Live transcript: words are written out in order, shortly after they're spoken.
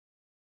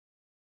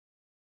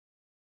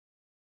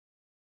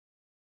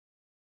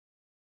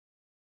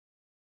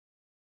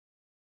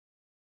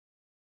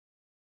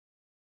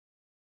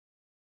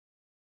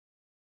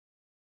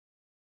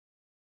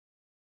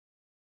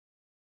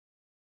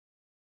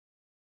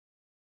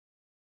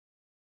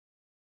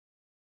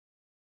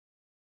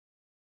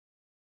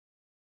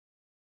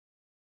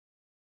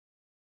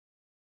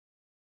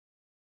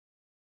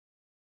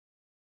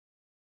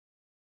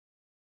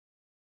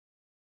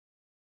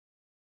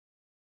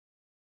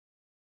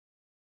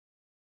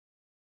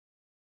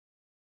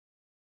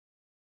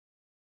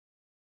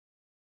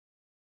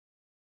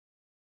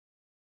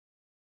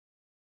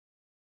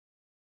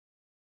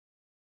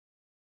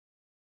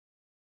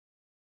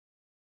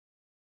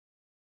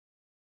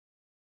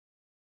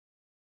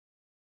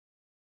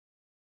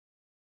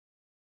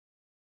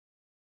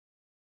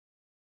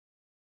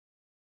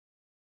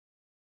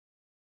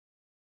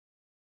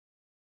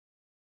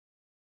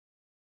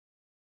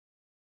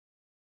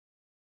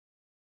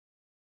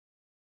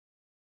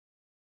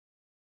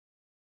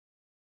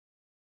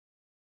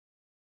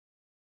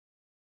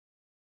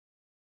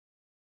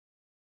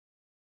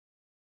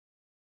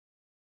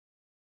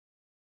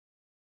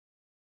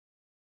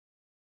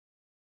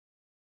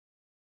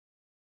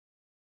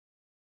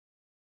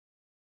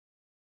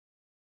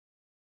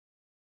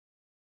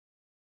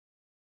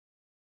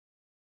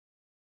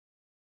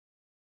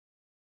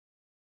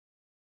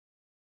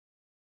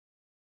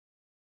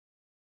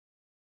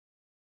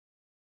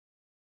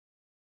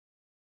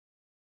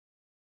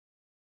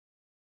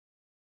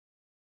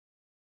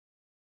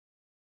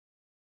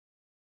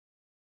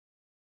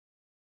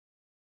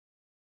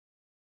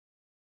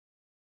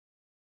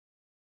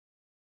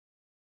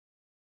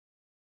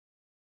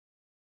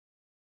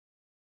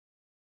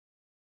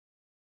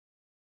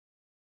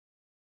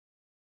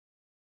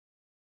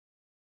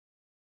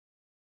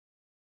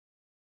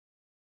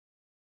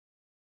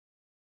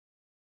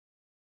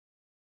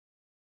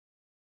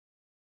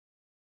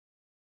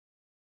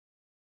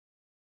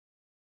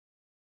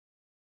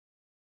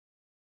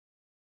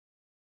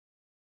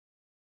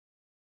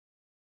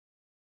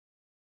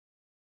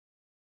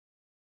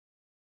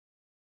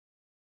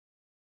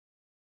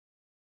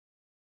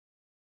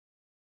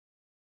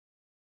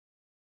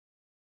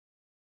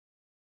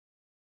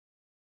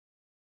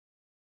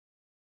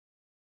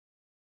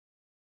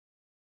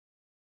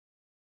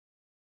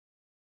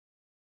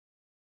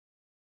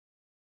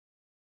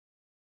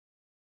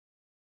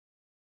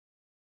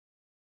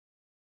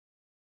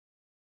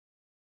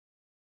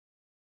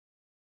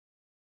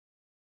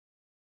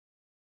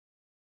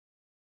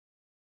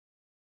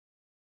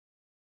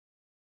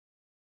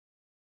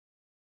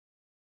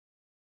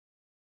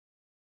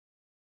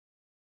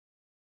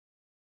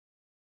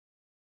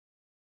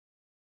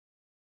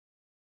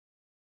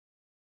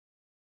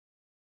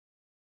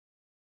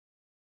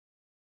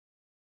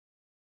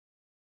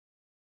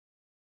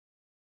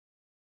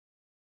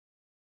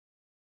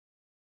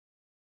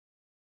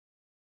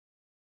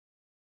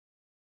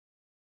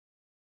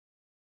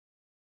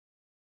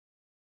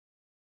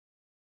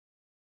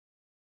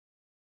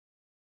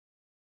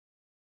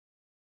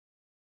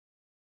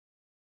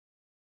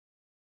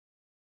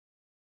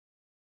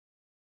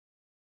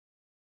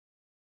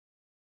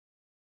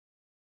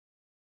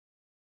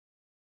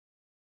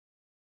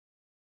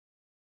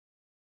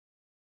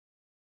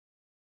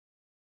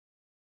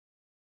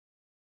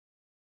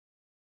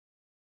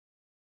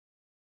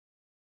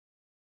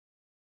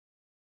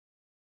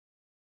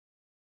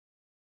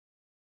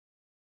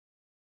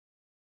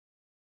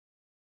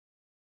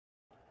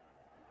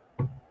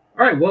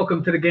All right,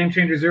 welcome to the Game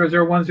Changer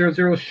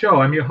 00100 show.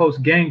 I'm your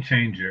host, Game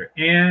Changer,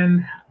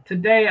 and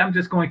today I'm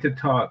just going to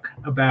talk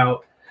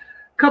about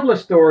a couple of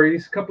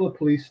stories, a couple of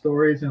police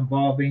stories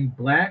involving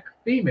black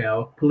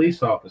female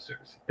police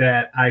officers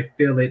that I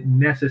feel it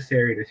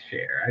necessary to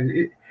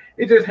share.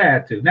 It just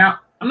had to. Now,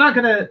 I'm not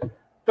going to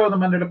throw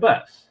them under the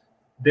bus.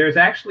 There's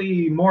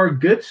actually more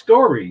good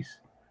stories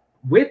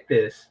with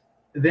this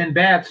than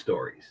bad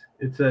stories.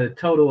 It's a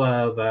total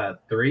of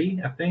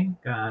three, I think.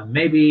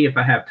 Maybe if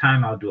I have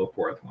time, I'll do a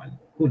fourth one.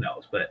 Who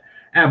knows? But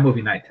I have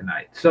movie night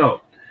tonight.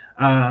 So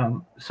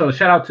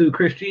shout out to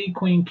Chris G,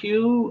 Queen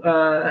Q,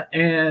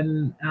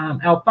 and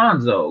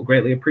Alfonso.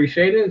 Greatly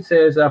appreciated. It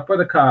says for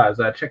the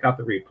cause, check out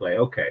the replay.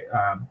 Okay,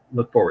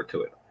 look forward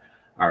to it.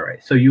 All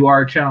right. So you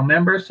are a channel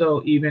member.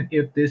 So even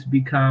if this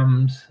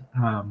becomes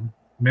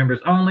members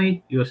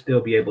only, you'll still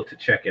be able to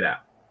check it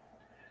out.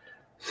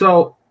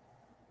 So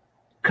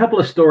couple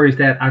of stories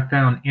that I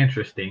found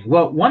interesting.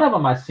 Well, one of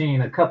them I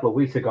seen a couple of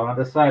weeks ago. I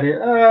decided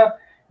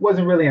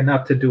wasn't really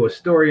enough to do a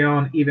story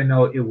on, even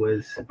though it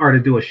was, or to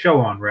do a show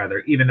on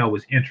rather, even though it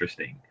was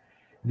interesting.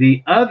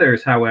 The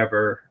others,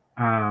 however,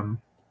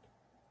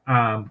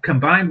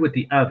 combined with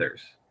the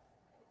others,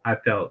 I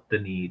felt the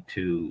need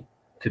to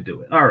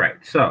do it. All right,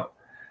 so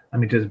let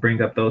me just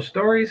bring up those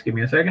stories. Give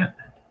me a second.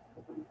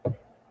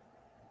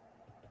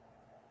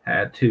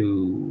 Had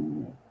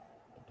to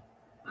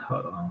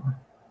hold on.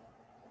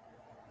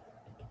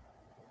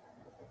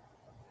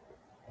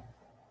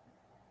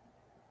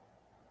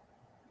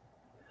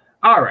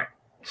 All right,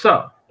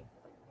 so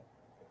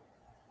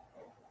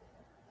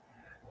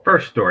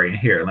first story in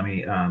here. Let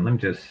me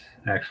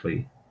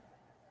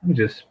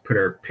just put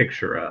her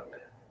picture up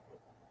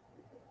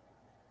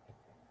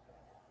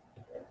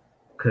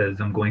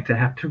because I'm going to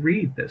have to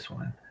read this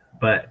one.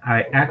 But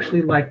I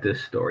actually like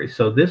this story.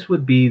 So this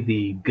would be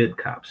the good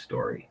cop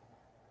story.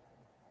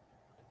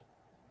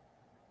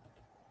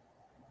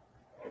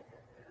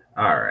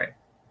 All right.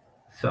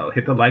 So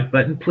hit the like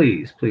button,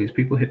 please. Please,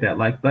 people, hit that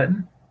like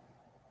button.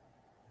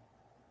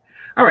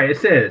 All right, it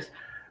says,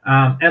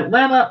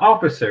 Atlanta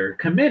officer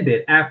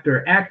commended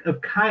after act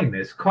of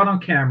kindness caught on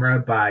camera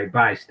by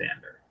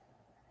bystander.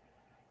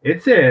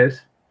 It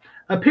says,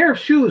 a pair of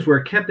shoes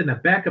were kept in the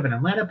back of an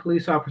Atlanta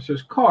police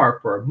officer's car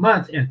for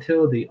months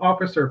until the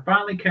officer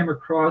finally came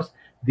across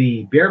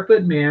the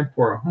barefoot man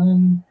for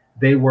whom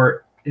they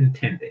were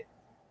intended.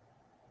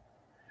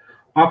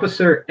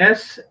 Officer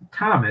S.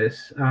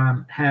 Thomas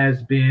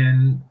has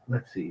been,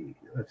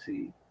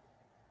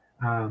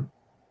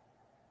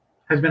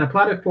 has been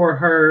applauded for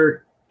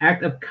her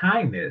act of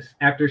kindness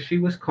after she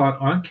was caught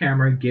on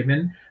camera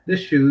giving the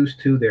shoes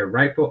to their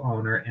rightful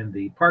owner in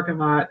the parking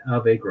lot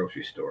of a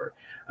grocery store.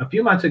 A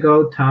few months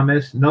ago,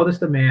 Thomas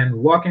noticed a man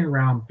walking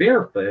around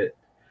barefoot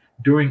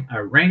during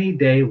a rainy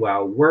day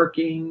while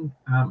working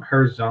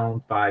her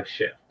Zone 5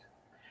 shift.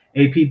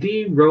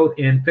 APD wrote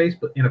in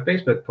a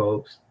Facebook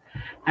post,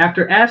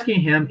 after asking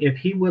him if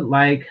he would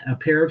like a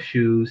pair of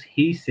shoes,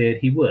 he said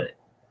he would.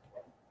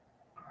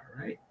 All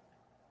right.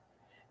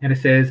 And it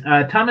says,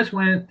 Thomas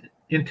went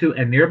into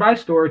a nearby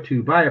store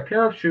to buy a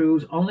pair of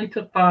shoes, only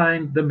to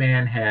find the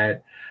man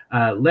had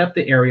left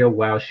the area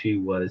while she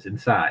was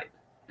inside.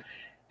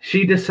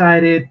 She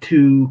decided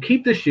to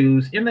keep the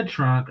shoes in the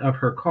trunk of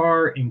her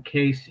car in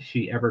case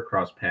she ever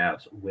crossed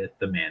paths with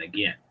the man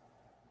again.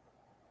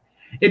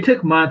 It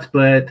took months,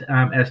 but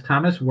as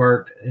Thomas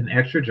worked an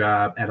extra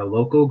job at a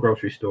local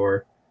grocery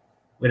store,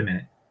 wait a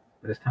minute,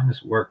 but as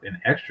Thomas worked an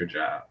extra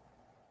job.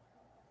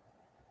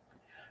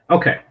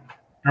 Okay.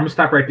 I'm going to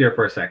stop right there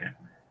for a second.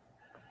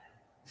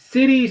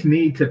 Cities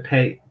need to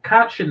pay.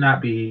 Cops should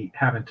not be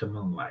having to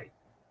moonlight.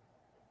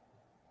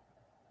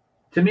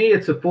 To me,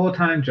 it's a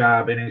full-time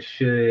job and it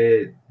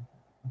should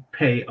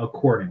pay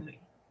accordingly.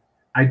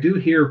 I do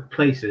hear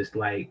places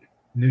like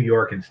New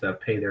York and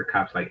stuff pay their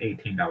cops like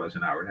 $18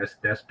 an hour.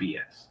 That's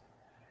BS.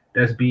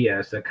 That's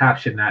BS. A cop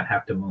should not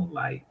have to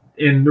moonlight.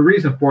 And the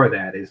reason for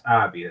that is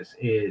obvious.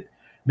 It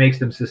makes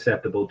them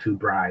susceptible to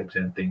bribes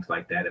and things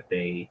like that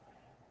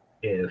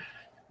if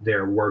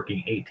they're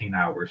working 18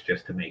 hours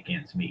just to make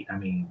ends meet. I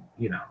mean,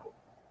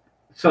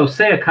 so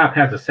say a cop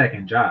has a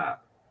second job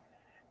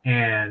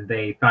and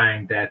they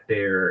find that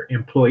their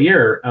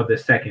employer of the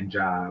second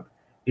job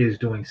is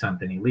doing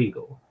something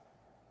illegal.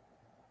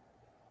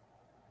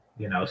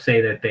 Say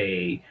that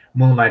they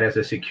moonlight as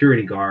a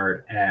security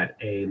guard at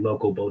a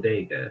local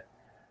bodega,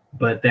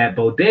 but that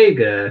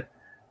bodega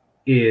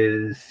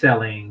is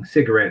selling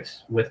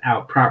cigarettes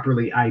without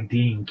properly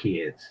IDing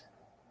kids.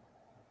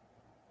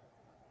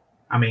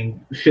 I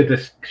mean, should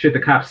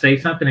the cop say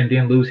something and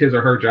then lose his or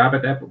her job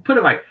at that point? Put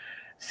it like,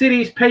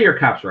 cities, pay your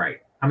cops right.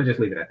 I'm going to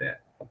just leave it at that.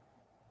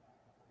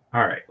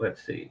 All right,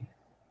 let's see.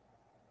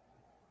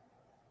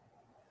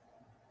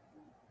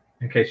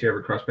 In case you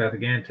ever cross paths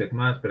again, it took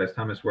months, but as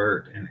Thomas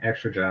worked an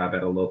extra job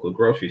at a local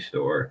grocery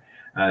store,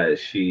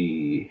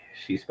 she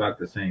spotted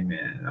the same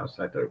man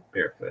outside the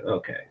barefoot.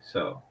 Okay,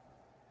 so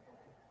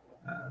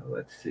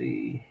let's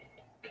see.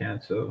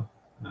 Cancel.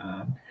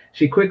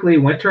 She quickly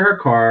went to her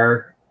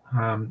car,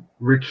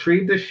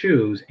 retrieved the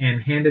shoes,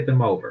 and handed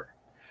them over.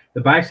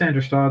 The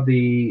bystander saw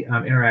the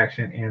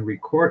interaction and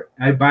record.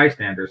 A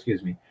bystander,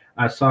 excuse me,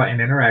 saw the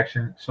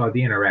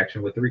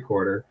interaction with the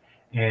recorder,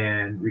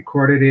 and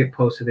recorded it,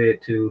 posted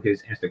it to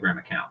his Instagram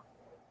account.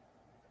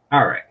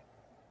 All right,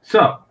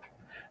 so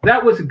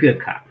that was a good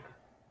cop.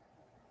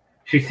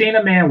 She seen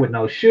a man with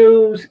no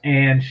shoes,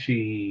 and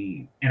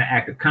she, in an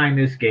act of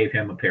kindness, gave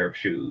him a pair of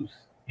shoes.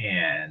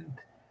 And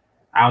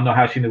I don't know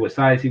how she knew what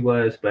size he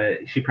was,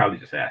 but she probably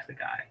just asked the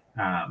guy.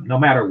 No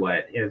matter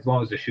what, as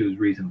long as the shoes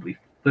reasonably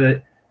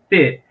fit,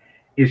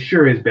 it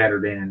sure is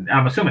better than.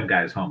 I'm assuming the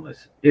guy is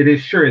homeless. It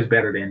is sure is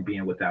better than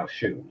being without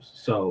shoes.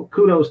 So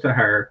kudos to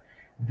her.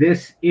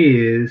 This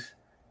is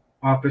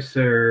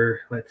Officer.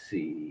 Let's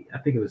see. I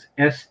think it was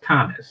S.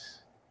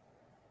 Thomas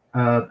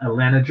of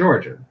Atlanta,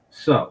 Georgia.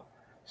 So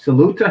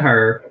salute to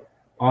her.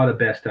 All the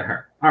best to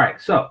her. All right.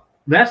 So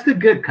that's the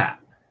good cop.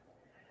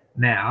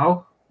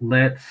 Now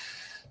let's.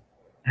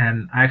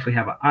 And I actually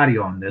have an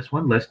audio on this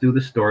one. Let's do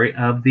the story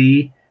of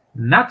the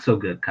not so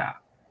good cop.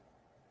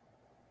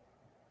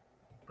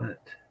 But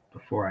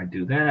before I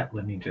do that,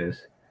 let me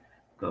just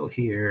go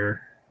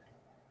here.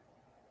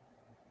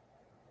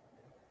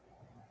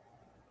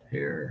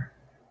 Here.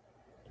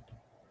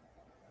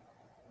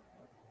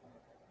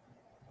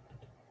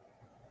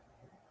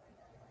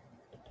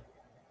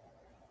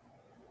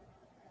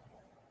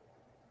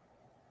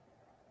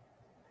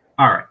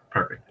 All right,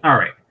 perfect. All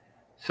right.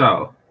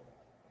 So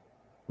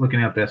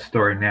looking at that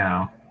story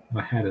now.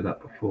 I had it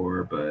up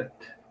before, but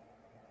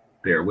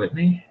bear with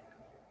me.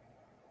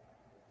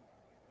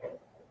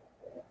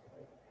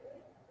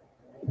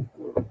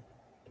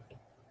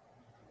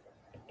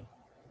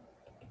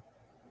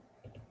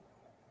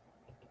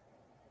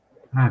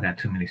 I got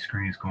too many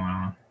screens going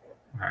on.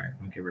 All right,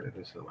 let me get rid of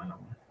this Atlanta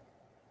one.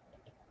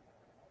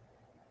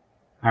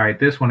 All right,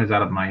 this one is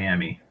out of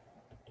Miami.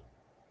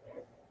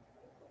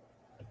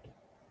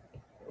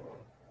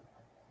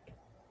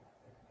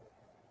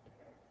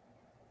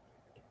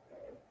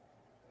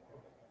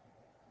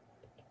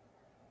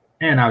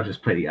 And I'll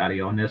just play the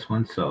audio on this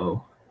one.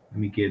 So let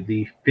me give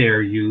the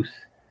fair use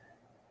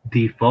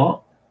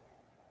default.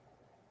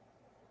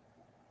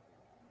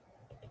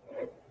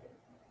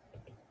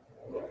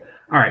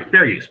 All right,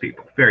 fair use,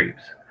 people, fair use.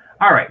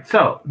 All right,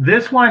 so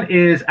this one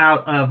is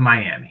out of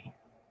Miami.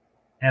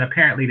 And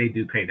apparently they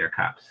do pay their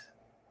cops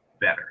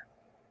better.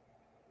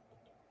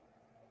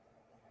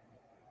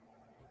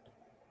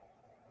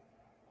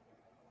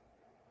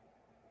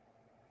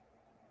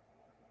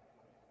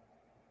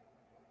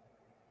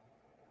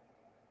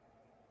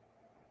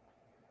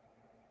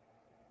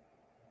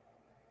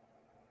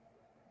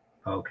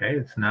 Okay,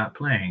 it's not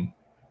playing.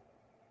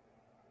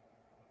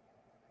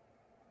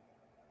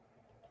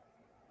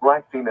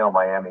 Black female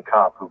Miami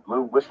cop who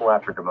blew whistle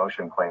after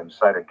demotion claims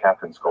cited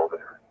captain scolded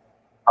her.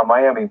 A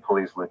Miami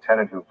police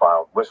lieutenant who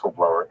filed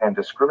whistleblower and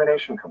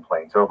discrimination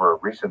complaints over a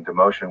recent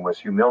demotion was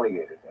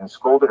humiliated and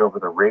scolded over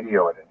the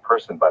radio and in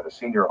person by the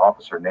senior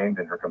officer named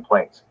in her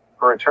complaints,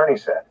 her attorney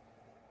said.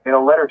 In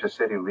a letter to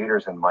city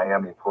leaders and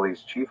Miami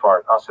Police Chief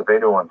Art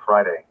Acevedo on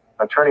Friday,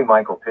 attorney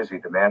Michael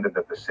Pizzi demanded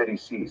that the city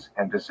cease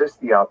and desist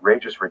the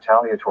outrageous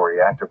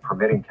retaliatory act of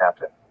permitting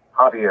Captain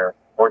Javier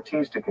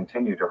Ortiz to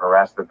continue to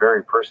harass the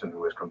very person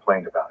who has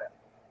complained about it.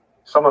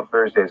 Some of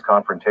Thursday's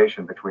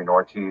confrontation between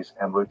Ortiz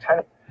and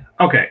Lieutenant.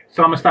 Okay,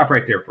 so I'm going to stop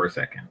right there for a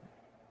second.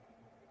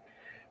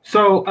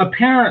 So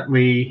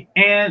apparently,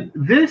 and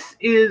this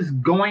is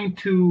going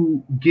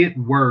to get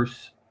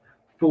worse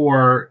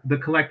for the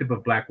collective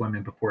of Black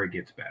women before it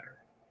gets better.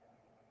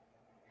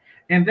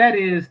 And that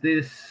is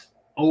this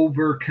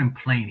over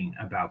complaining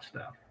about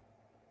stuff.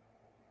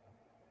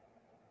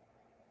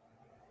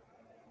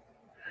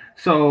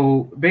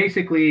 So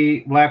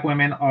basically, Black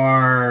women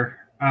are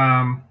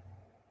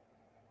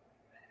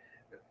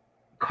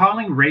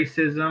calling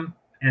racism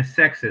and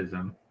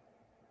sexism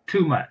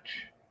too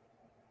much.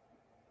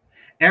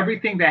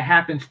 Everything that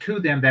happens to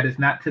them that is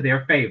not to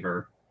their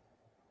favor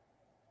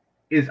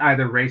is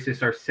either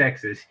racist or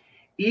sexist.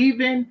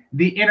 Even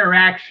the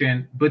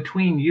interaction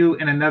between you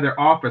and another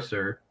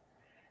officer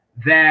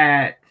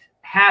that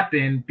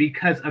happened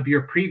because of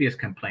your previous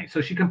complaint. So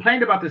she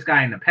complained about this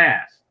guy in the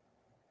past.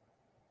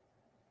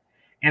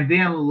 And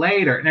then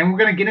later, and we're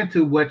going to get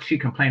into what she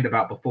complained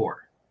about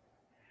before.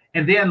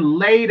 And then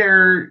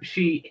later,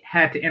 she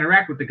had to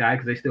interact with the guy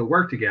because they still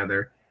work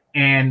together.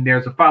 And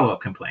there's a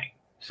follow-up complaint.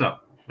 So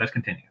let's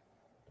continue.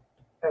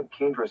 And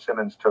Keandra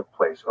Simmons took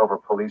place over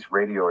police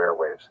radio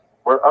airwaves,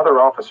 where other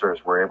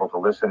officers were able to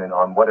listen in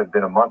on what had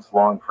been a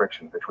months-long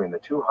friction between the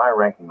two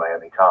high-ranking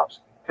Miami cops,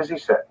 Pizzi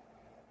said.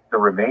 The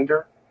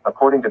remainder,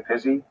 according to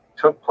Pizzi,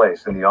 took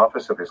place in the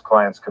office of his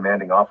client's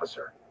commanding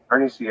officer,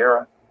 Ernie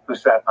Sierra, who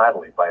sat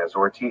idly by as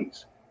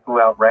Ortiz, who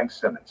outranks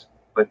Simmons,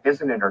 but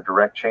isn't in her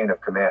direct chain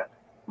of command,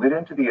 lit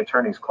into the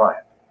attorney's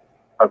client.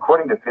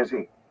 According to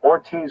Pizzi,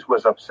 Ortiz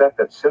was upset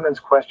that Simmons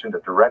questioned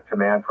a direct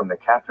command from the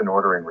captain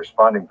ordering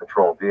responding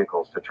patrol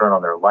vehicles to turn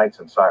on their lights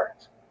and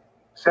sirens.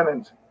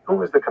 Simmons, who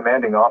was the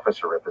commanding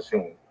officer at the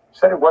scene,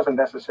 said it wasn't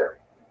necessary.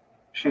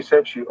 She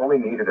said she only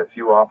needed a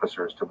few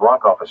officers to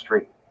block off a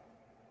street.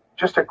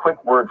 Just a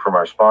quick word from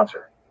our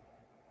sponsor.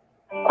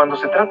 Cuando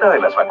se trata de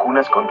las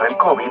vacunas contra el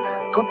COVID,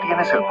 tú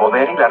tienes el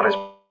poder y la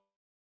responsabilidad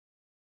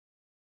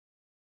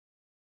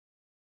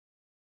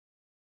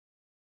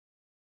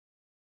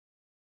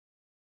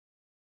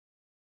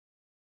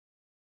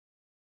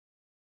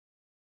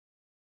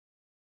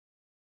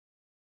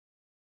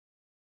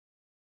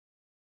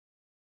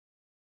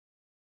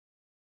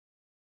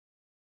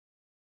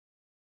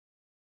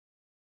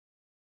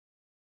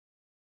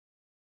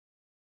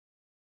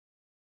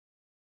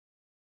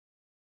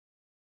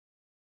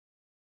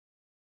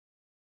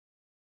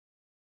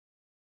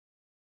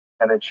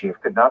and the chief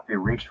could not be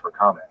reached for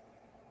comment.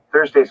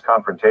 Thursday's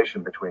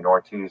confrontation between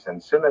Ortiz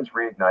and Simmons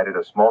reignited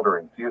a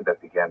smoldering feud that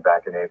began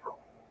back in April.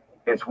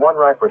 It's one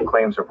rife with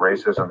claims of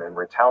racism and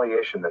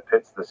retaliation that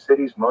pits the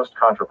city's most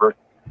controversial.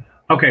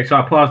 Okay, so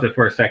I paused it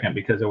for a second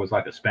because there was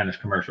like a Spanish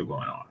commercial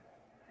going on.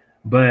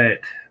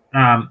 But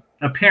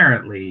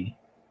apparently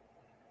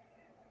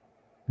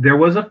there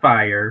was a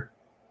fire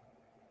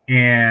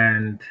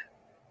and,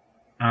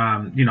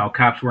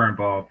 cops were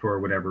involved for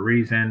whatever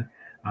reason.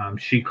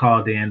 She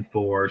called in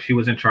she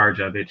was in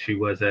charge of it. She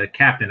was a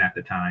captain at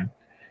the time.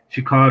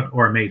 She called,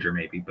 or a major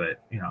maybe,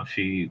 but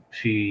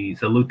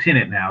she's a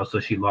lieutenant now, so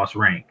she lost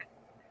rank.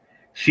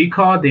 She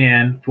called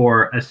in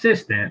for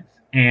assistance,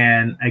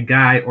 and a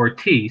guy,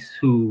 Ortiz,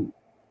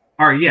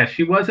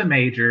 she was a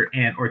major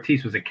and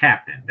Ortiz was a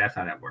captain. That's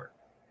how that worked.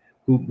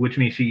 Which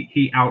means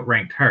he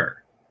outranked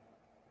her.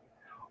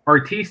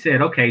 Ortiz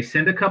said, okay,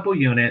 send a couple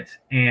units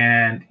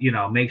and,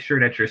 make sure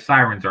that your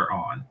sirens are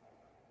on.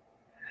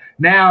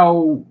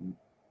 Now,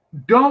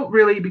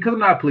 because I'm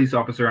not a police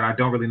officer and I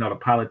don't really know the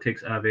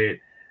politics of it,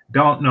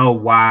 don't know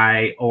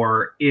why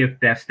or if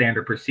that's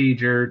standard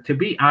procedure. To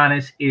be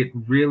honest, it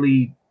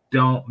really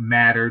don't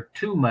matter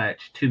too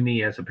much to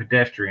me as a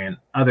pedestrian,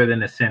 other than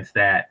the sense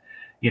that,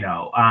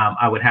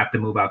 I would have to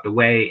move out the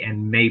way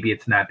and maybe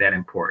it's not that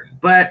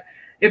important. But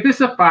if it's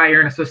a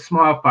fire and it's a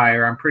small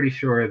fire, I'm pretty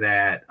sure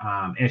that,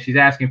 and she's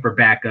asking for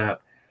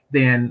backup,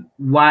 then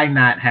why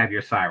not have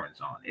your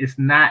sirens on? It's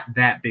not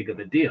that big of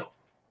a deal.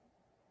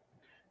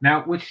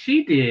 Now, what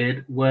she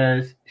did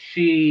was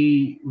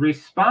she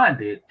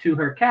responded to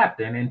her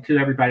captain and to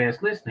everybody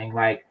that's listening,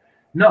 like,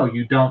 no,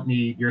 you don't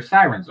need your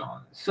sirens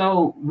on.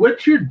 So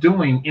what you're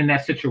doing in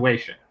that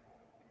situation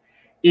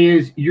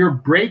is you're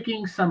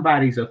breaking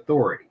somebody's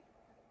authority.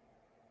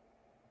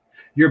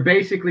 You're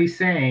basically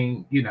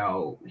saying,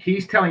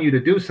 he's telling you to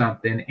do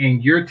something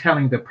and you're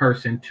telling the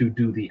person to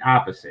do the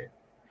opposite.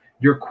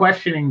 You're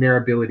questioning their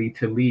ability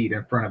to lead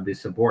in front of the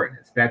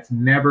subordinates. That's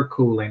never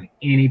cool in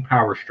any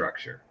power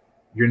structure.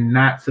 You're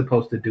not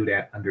supposed to do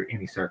that under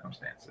any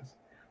circumstances.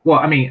 Well,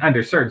 I mean,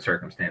 under certain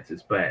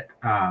circumstances, but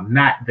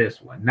not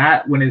this one.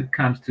 Not when it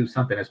comes to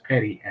something as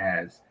petty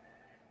as,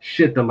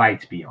 should the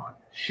lights be on?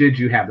 Should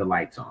you have the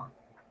lights on?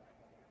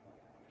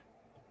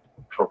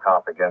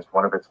 Cop against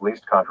one of its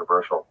least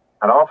controversial.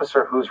 An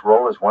officer whose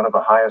role as one of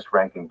the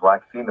highest-ranking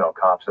black female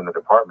cops in the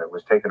department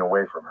was taken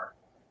away from her.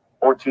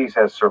 Ortiz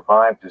has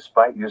survived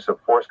despite use of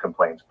force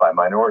complaints by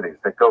minorities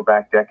that go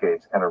back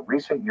decades and a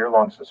recent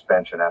year-long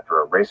suspension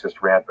after a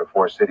racist rant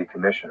before city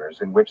commissioners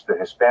in which the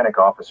Hispanic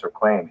officer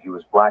claimed he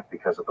was black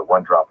because of the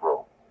one-drop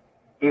rule.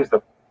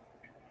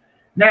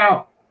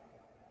 Now,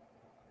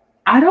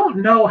 I don't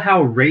know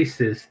how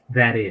racist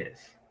that is.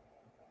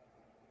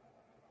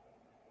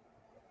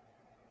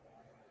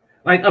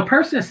 Like, a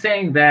person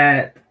saying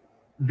that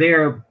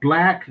they're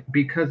black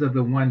because of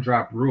the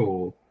one-drop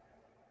rule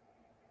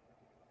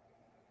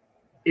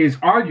is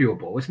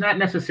arguable. It's not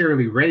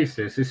necessarily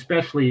racist,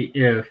 especially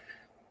if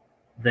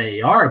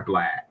they are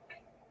black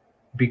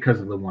because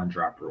of the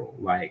one-drop rule.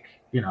 Like,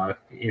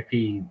 if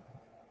he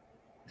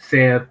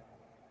said,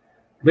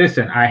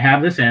 listen, I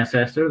have this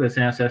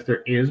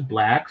ancestor is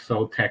black,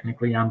 so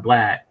technically I'm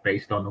black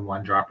based on the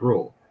one-drop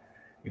rule.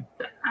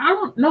 I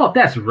don't know if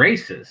that's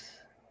racist.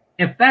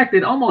 In fact,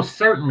 it almost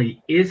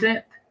certainly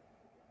isn't.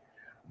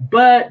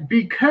 But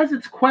because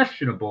it's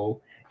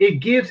questionable, it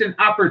gives an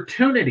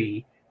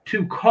opportunity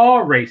to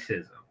call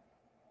racism.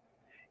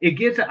 It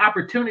gives an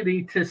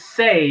opportunity to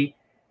say,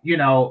 in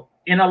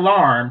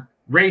alarm,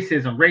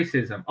 racism,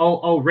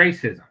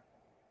 racism.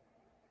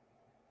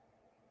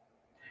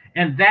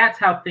 And that's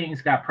how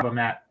things got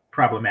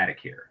problematic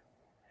here.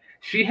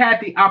 She had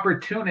the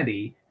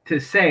opportunity to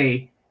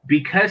say,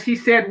 because he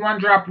said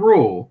one-drop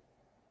rule,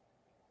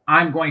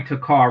 I'm going to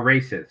call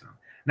racism.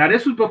 Now,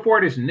 this was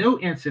before this new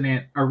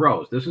incident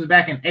arose. This was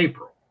back in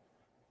April.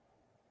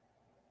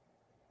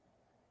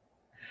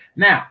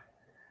 Now,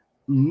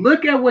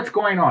 look at what's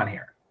going on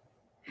here.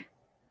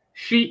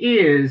 She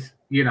is,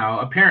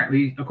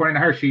 apparently, according to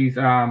her, she's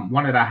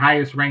one of the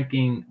highest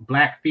ranking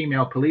black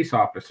female police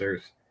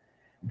officers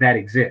that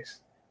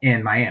exists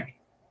in Miami.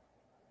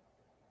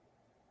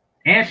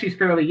 And she's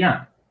fairly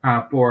young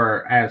as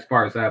far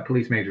as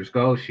police majors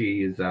go.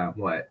 She is, how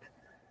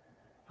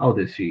old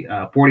is she?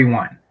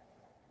 41.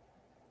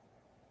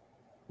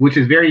 Which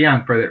is very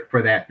young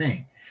for that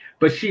thing.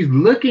 But she's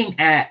looking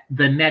at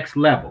the next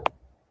level.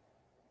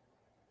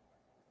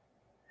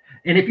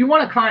 And if you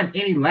want to climb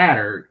any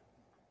ladder,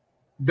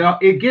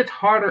 it gets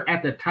harder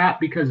at the top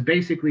because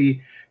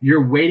basically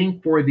you're waiting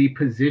for the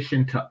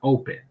position to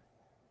open.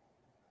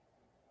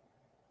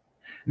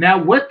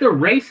 Now, what the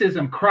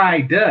racism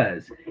cry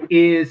does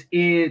is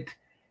it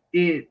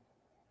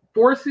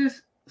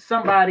forces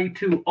somebody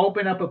to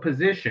open up a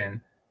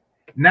position.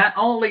 Not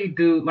only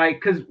do,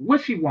 like, because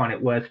what she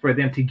wanted was for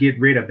them to get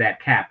rid of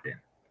that captain,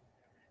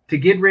 to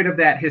get rid of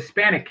that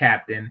Hispanic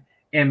captain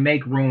and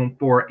make room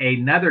for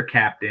another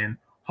captain,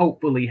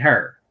 hopefully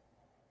her.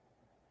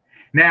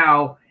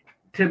 Now,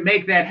 to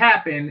make that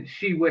happen,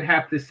 she would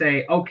have to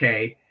say,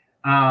 okay,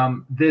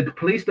 the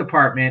police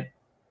department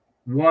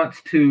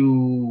wants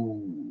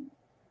to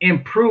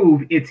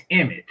improve its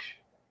image.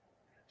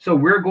 So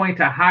we're going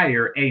to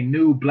hire a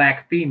new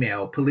black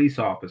female police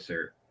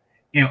officer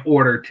in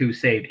order to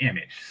save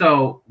image.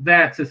 So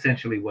that's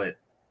essentially what,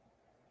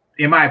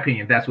 in my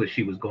opinion, that's what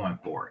she was going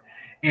for.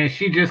 And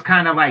she just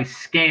kind of like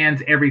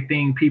scans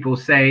everything people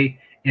say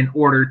in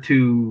order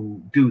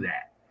to do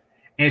that.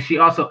 And she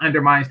also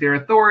undermines their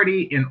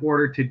authority in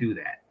order to do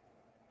that.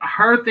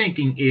 Her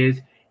thinking is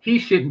he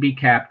shouldn't be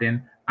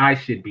captain, I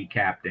should be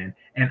captain,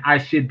 and I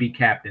should be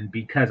captain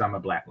because I'm a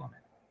black woman.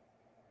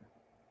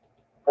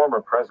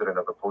 Former president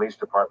of the police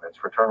department's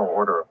Fraternal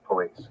Order of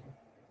Police.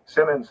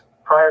 Simmons,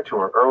 prior to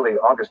her early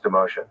August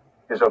demotion,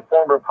 is a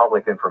former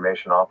public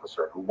information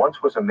officer who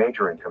once was a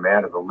major in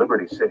command of the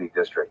Liberty City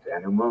District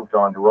and who moved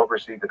on to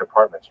oversee the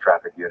department's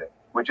traffic unit,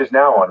 which is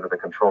now under the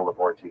control of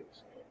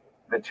Ortiz.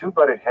 The two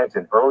butted heads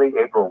in early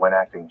April when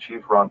acting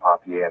Chief Ron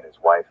Papier and his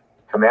wife,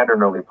 Commander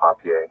Nerly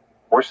Papier,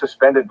 were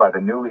suspended by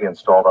the newly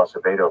installed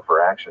Acevedo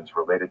for actions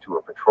related to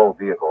a patrol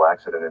vehicle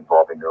accident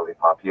involving Nerly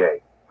Papier,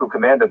 who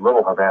commanded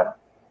Little Havana.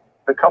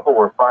 The couple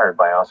were fired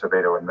by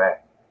Acevedo in May.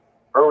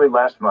 Early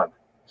last month,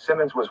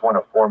 Simmons was one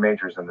of four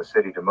majors in the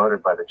city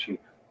demoted by the chief.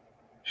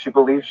 She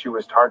believes she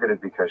was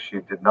targeted because she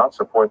did not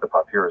support the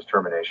Papier's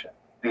termination.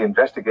 The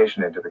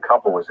investigation into the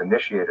couple was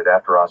initiated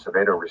after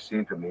Acevedo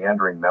received a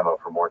meandering memo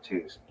from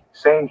Ortiz,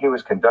 saying he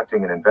was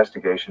conducting an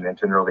investigation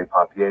into Nerly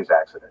Papier's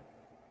accident.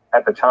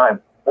 At the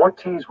time,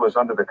 Ortiz was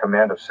under the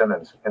command of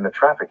Simmons in the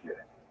traffic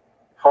unit.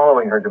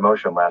 Following her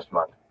demotion last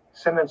month,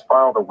 Simmons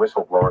filed a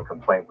whistleblower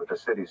complaint with the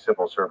city's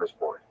civil service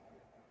board.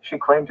 She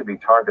claimed to be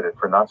targeted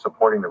for not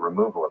supporting the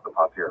removal of the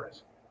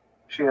Papieras.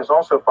 She has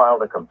also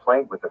filed a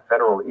complaint with the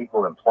Federal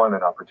Equal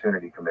Employment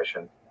Opportunity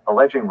Commission,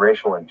 alleging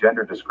racial and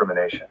gender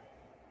discrimination.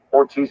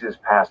 Ortiz's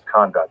past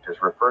conduct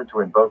is referred to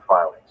in both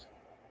filings.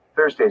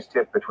 Thursday's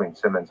tiff between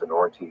Simmons and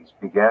Ortiz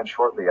began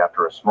shortly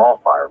after a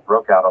small fire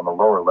broke out on the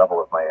lower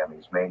level of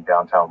Miami's main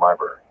downtown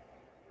library.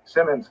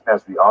 Simmons,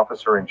 as the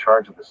officer in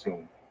charge of the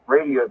scene,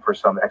 radioed for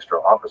some extra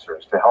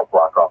officers to help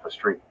block off a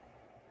street.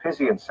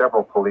 Pizzi and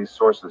several police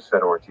sources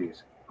said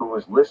Ortiz, who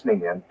was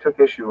listening in, took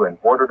issue and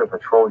ordered a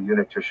patrol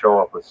unit to show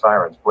up with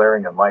sirens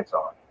blaring and lights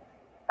on.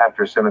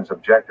 After Simmons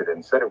objected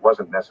and said it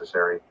wasn't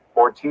necessary,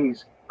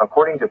 Ortiz,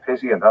 according to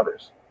Pizzi and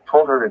others,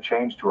 told her to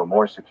change to a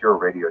more secure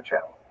radio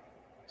channel.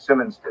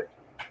 Simmons did.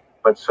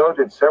 But so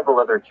did several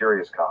other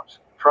curious cops,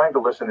 trying to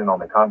listen in on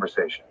the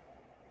conversation.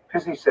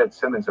 Pizzi said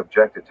Simmons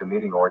objected to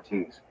meeting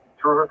Ortiz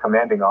through her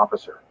commanding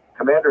officer,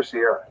 Commander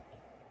Sierra.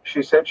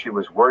 She said she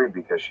was worried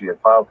because she had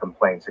filed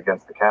complaints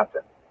against the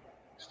captain.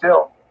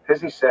 Still,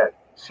 Pizzi said,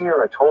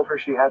 Sierra told her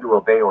she had to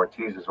obey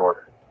Ortiz's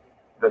order.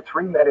 The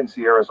three met in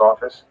Sierra's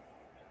office.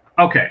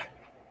 Okay.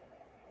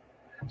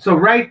 So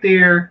right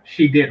there,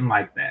 she didn't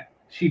like that.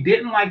 She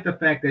didn't like the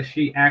fact that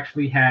she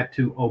actually had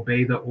to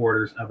obey the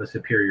orders of a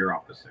superior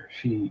officer.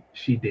 She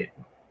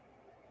didn't.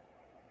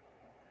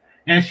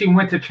 And she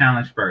went to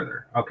challenge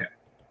further. Okay.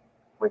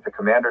 With the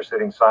commander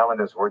sitting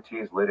silent as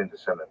Ortiz lit into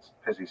Simmons,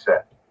 Pizzi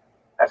said.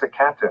 As a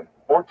captain,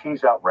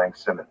 Ortiz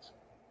outranks Simmons.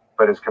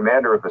 But as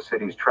commander of the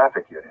city's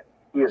traffic unit,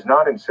 he is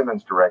not in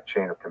Simmons' direct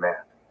chain of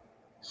command.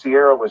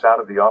 Sierra was out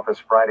of the office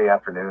Friday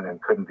afternoon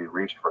and couldn't be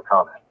reached for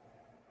comment.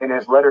 In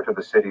his letter to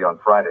the city on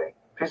Friday,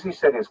 Pizzi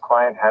said his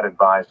client had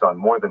advised on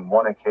more than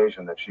one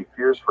occasion that she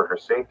fears for her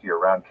safety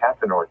around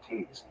Captain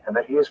Ortiz and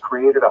that he has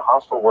created a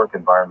hostile work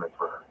environment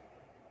for her.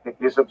 It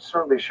is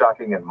absurdly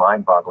shocking and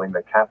mind-boggling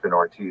that Captain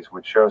Ortiz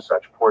would show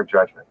such poor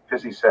judgment,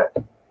 Pizzi said.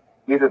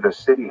 Either the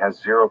city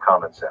has zero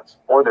common sense,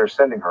 or they're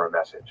sending her a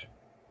message.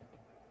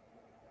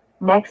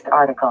 Next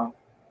article.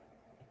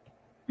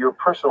 Your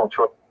personal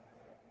choice.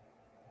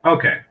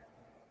 Okay.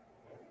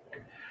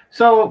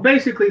 So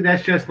basically,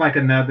 that's just like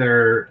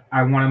another,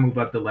 I want to move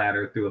up the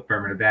ladder through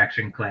affirmative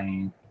action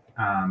claim.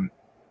 I'm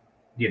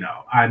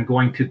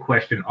going to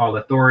question all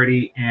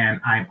authority,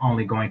 and I'm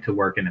only going to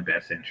work in the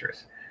best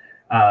interest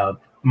of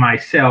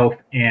myself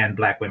and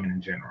Black women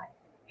in general.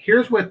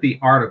 Here's what the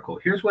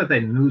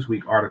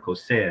Newsweek article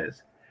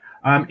says.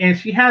 And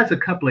she has a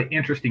couple of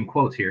interesting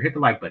quotes here. Hit the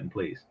like button,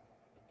 please.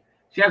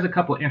 She has a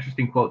couple of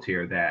interesting quotes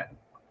here that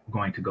I'm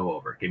going to go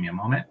over. Give me a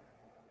moment.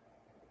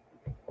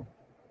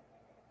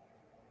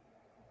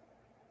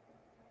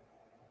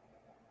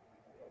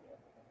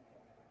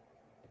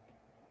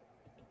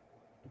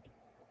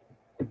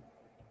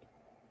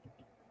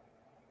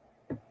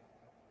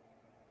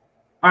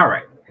 All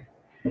right.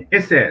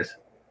 It says,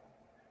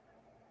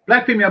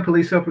 Black female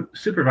police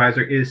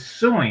supervisor is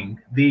suing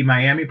the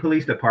Miami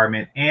Police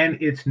Department and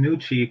its new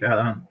chief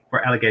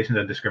for allegations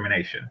of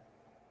discrimination.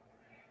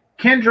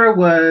 Keandra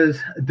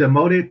was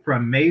demoted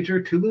from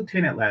major to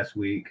lieutenant last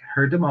week.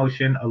 Her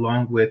demotion,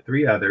 along with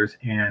 3 others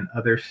and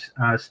other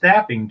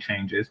staffing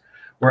changes,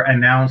 were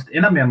announced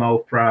in a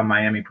memo from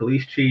Miami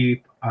Police Chief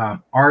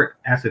Art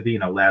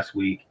Acevino last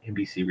week,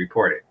 NBC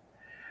reported.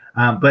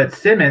 But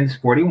Simmons,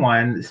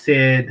 41,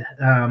 said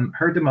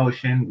her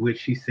demotion, which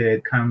she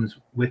said comes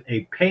with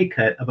a pay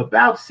cut of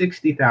about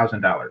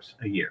 $60,000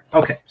 a year.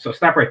 Okay, so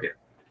stop right there.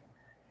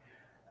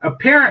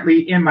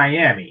 Apparently in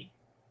Miami,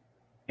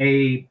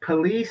 a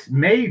police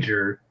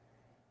major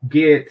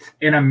gets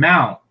an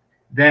amount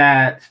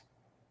that's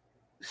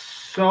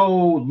so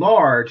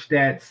large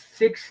that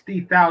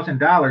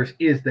 $60,000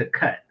 is the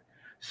cut.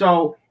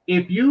 So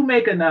if you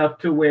make enough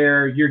to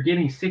where you're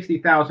getting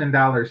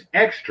 $60,000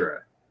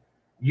 extra,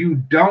 you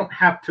don't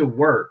have to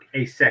work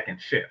a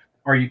second shift,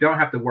 or you don't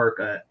have to work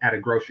at a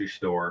grocery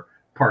store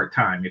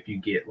part-time if you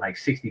get like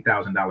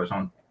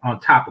 $60,000 on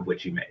top of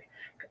what you make.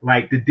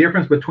 Like the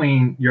difference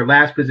between your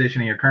last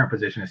position and your current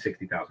position is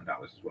 $60,000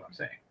 is what I'm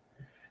saying.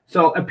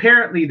 So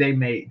apparently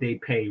they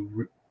pay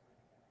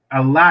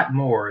a lot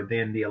more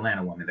than the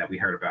Atlanta woman that we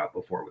heard about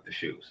before with the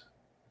shoes.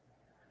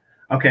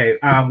 Okay,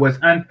 was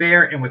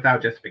unfair and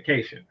without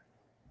justification.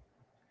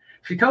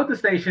 She told the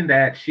station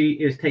that she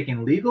is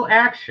taking legal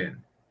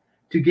action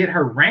to get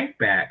her rank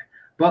back,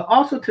 but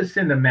also to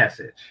send a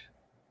message.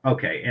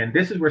 Okay, and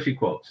this is where she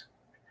quotes,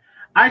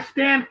 "I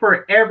stand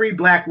for every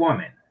Black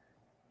woman,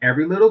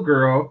 every little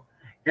girl,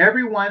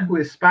 everyone who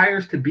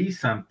aspires to be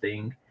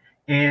something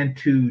and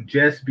to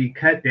just be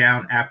cut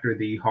down after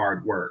the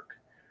hard work."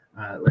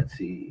 Let's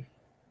see.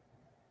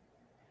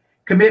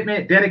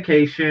 "Commitment,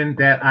 dedication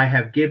that I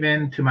have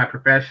given to my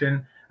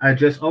profession,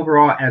 just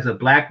overall as a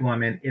Black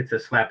woman, it's a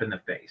slap in the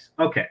face."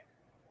 Okay.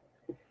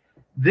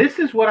 This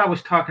is what I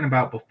was talking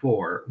about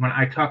before when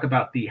I talk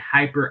about the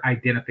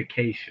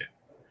hyper-identification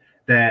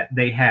that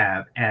they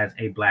have as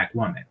a Black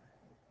woman.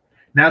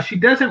 Now, she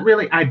doesn't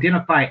really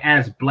identify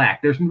as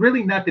Black. There's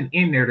really nothing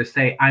in there to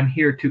say, I'm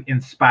here to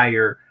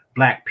inspire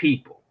Black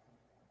people.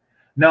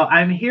 No,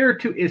 I'm here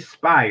to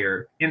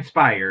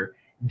inspire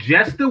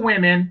just the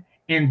women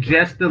and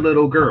just the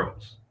little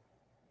girls.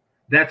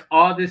 That's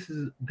all this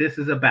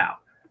is about.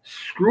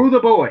 Screw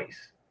the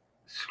boys.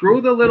 Screw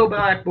the little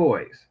Black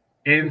boys.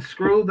 And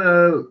screw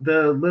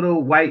the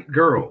little white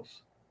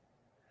girls.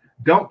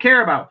 Don't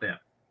care about them.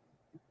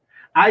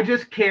 I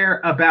just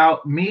care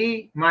about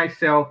me,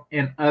 myself,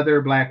 and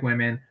other Black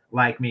women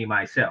like me,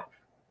 myself.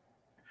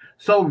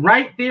 So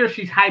right there,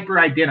 she's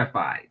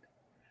hyper-identified.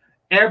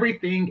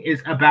 Everything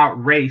is about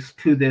race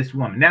to this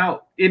woman.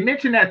 Now, it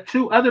mentioned that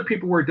 2 other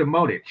people were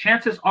demoted.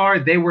 Chances are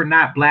they were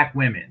not Black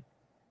women.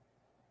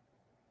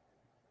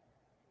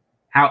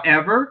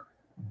 However,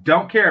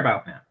 don't care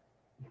about them.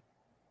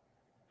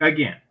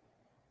 Again.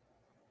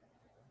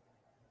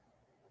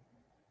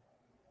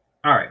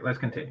 All right, let's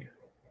continue.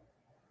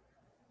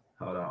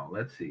 Hold on,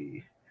 let's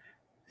see.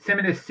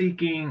 Simmons is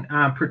seeking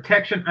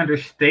protection under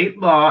state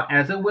law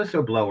as a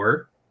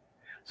whistleblower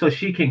so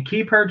she can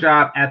keep her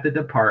job at the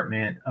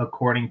department,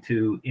 according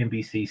to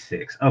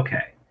NBC6.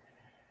 Okay.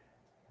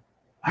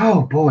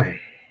 Oh, boy.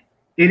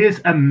 It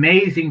is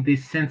amazing the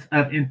sense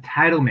of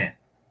entitlement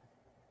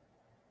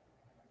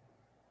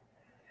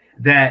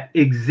that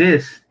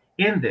exists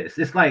in this.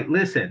 It's like,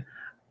 listen,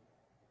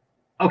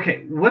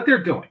 okay, what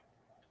they're doing.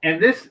 And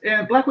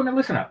Black women,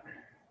 listen up.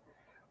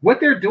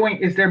 What they're doing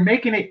is they're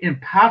making it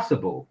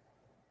impossible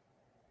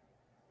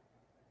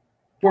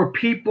for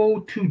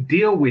people to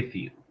deal with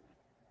you.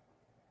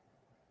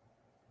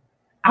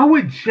 I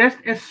would just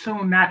as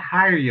soon not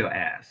hire your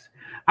ass.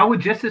 I would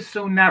just as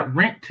soon not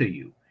rent to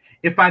you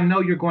if I know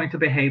you're going to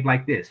behave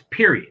like this,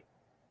 period.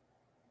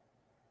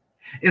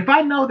 If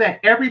I know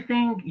that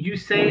everything you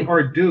say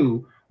or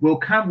do will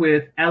come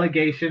with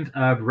allegations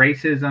of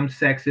racism,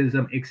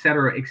 sexism,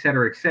 etc.,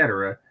 etc.,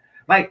 etc.,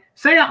 like,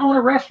 say I own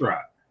a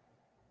restaurant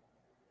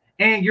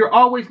and you're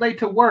always late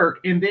to work,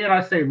 and then I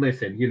say,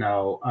 listen,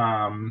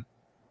 I'm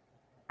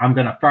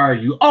going to fire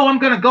you. Oh, I'm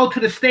going to go to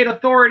the state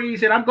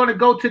authorities, and I'm going to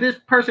go to this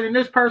person, and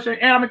I'm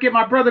going to get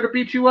my brother to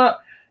beat you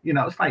up.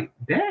 It's like,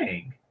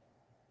 dang.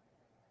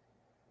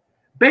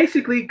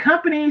 Basically,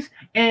 companies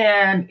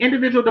and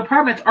individual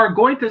departments are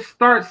going to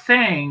start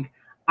saying,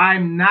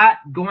 I'm not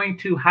going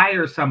to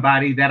hire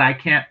somebody that I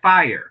can't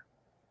fire.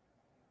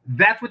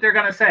 That's what they're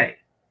going to say.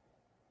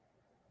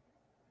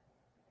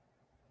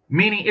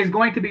 Meaning it's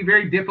going to be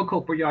very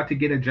difficult for y'all to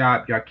get a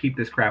job. Y'all keep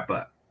this crap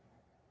up.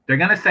 They're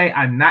going to say,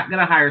 I'm not going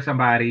to hire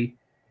somebody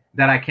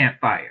that I can't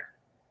fire.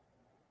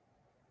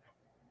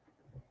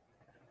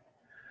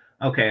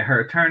 Okay, her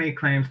attorney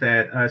claims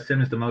that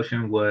Simmons'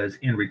 demotion was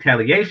in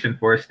retaliation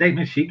for a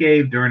statement she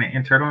gave during an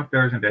internal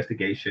affairs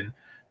investigation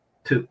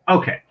to...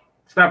 Okay,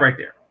 stop right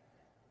there.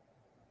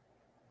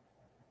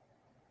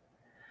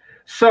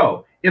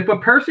 So, if a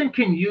person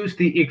can use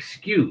the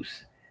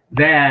excuse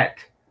that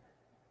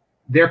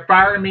they're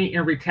firing me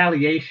in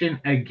retaliation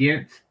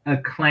against a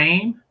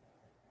claim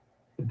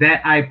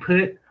that I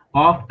put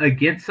off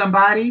against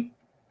somebody,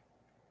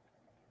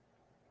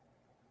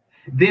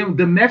 then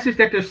the message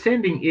that they're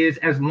sending is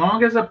as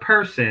long as a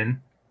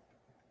person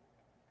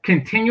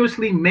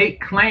continuously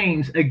make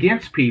claims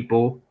against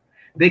people,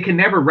 they can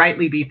never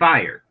rightly be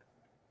fired.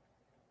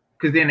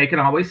 Because then they can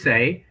always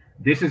say,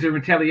 this is a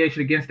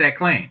retaliation against that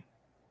claim.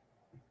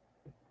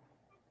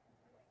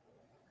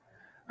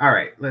 All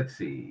right, let's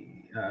see.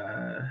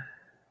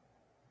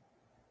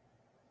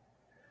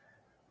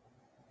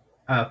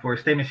 For a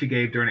statement she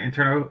gave during an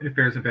internal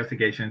affairs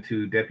investigation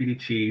to Deputy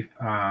Chief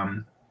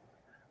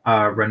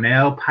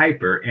Ronell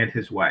Piper and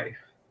his wife.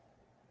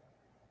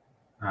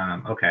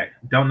 Okay,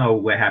 don't know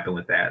what happened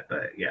with that,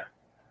 but yeah.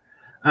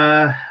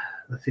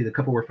 Let's see, the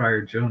couple were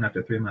fired June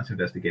after 3 months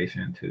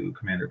investigation into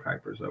Commander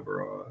Piper's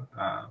overall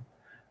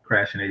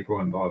crash in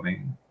April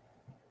involving.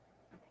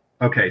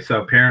 Okay,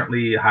 so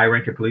apparently a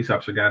high-ranking police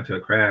officer got into a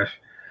crash,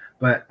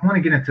 but I want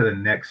to get into the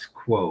next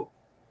quote.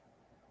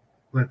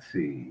 Let's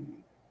see.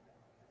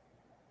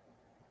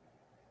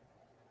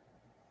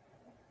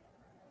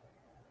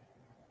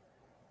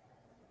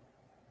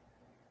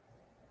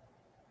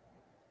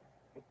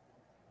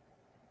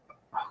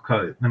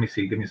 Okay, let me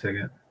see. Give me a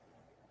second.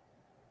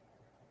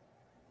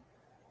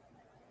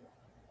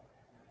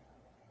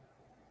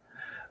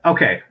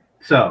 Okay,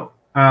 so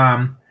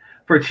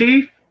for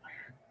Chief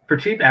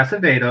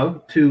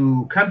Acevedo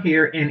to come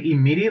here and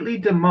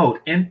immediately demote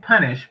and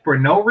punish for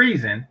no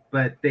reason,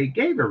 but they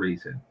gave a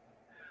reason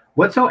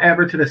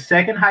whatsoever to the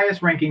second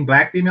highest ranking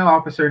black female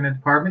officer in the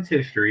department's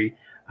history,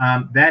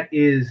 that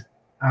is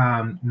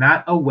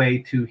not a way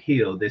to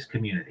heal this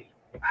community.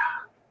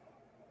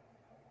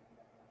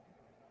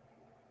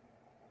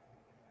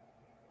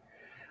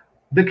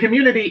 The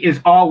community is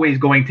always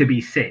going to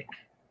be sick.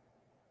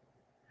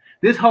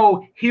 This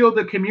whole heal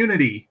the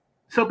community.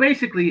 So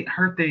basically,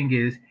 her thing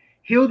is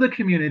heal the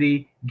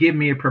community, give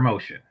me a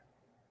promotion.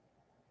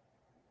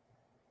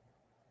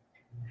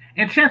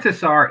 And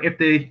chances are, if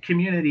the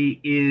community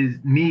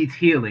needs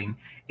healing,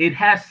 it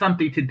has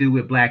something to do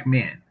with black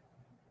men.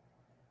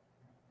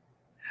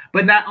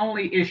 But not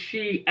only is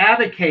she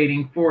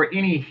advocating for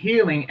any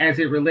healing as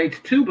it relates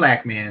to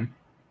black men,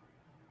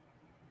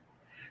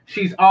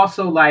 she's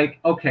also like,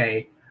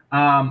 okay,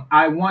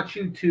 I want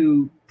you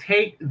to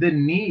take the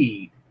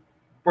need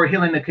for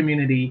healing the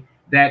community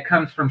that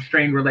comes from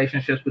strained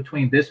relationships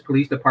between this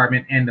police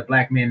department and the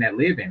black men that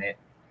live in it.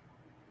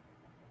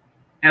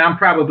 And I'm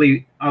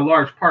probably a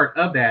large part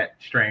of that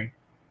strain.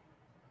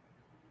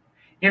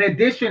 In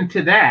addition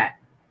to that,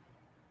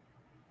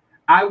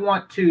 I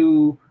want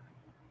to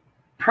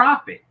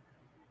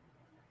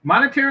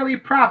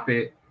monetarily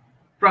profit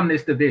from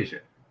this division.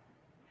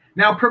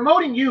 Now,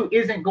 promoting you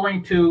isn't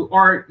going to,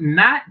 or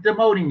not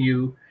demoting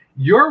you,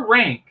 your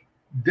rank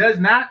does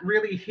not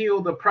really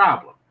heal the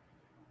problem.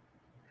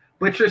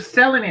 But you're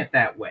selling it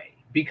that way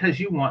because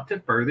you want to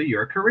further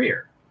your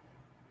career.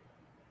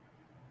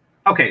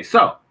 Okay,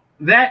 so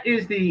that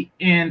is the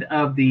end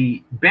of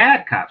the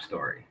bad cop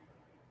story.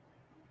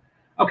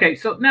 Okay,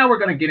 so now we're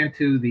going to get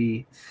into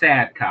the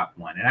sad cop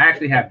one. And I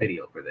actually have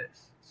video for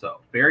this.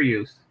 So fair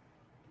use.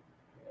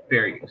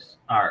 Fair use.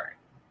 All right.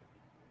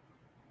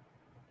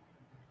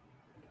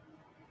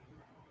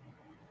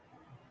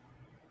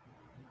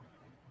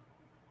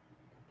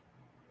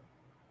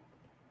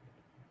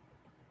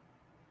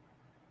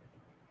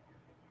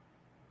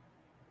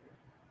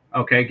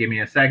 Okay, give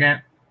me a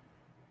second.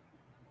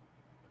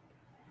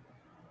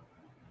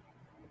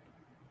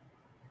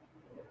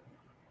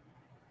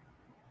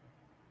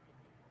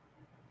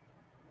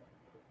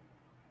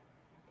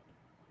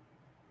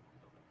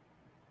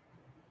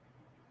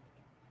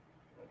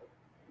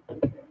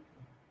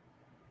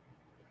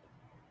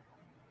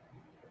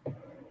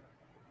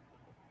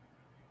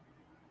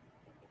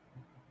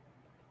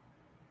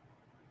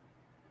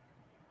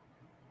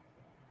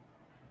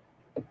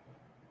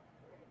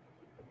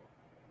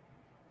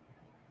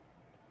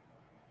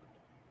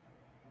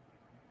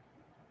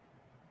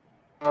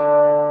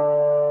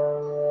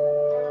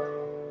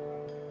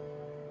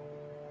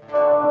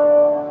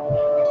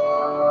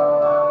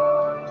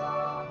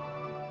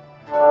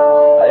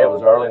 It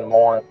was early in the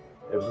morning.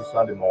 It was a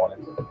Sunday morning.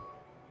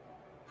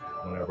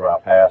 Whenever I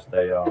passed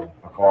a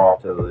car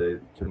off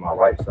to my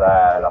right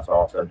side, I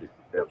saw a subject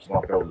that was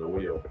slumped over the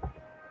wheel.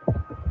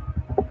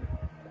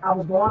 I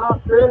was going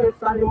off early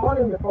Sunday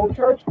morning before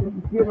church to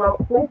get my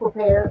food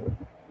prepared,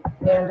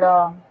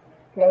 and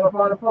came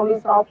upon a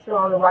police officer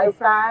on the right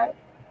side.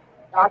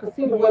 I could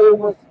see the way it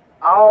was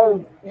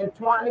all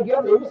entwined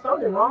together. It was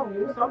something wrong.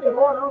 There was something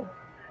going on.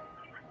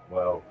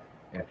 Well,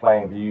 in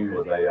plain view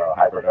was a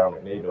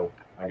hypodermic needle.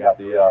 I got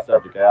the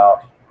subject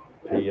out.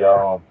 He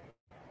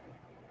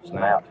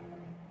snapped,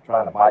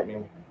 trying to bite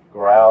me,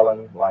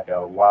 growling like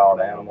a wild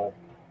animal.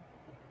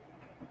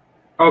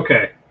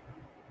 Okay.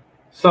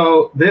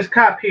 So this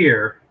cop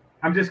here,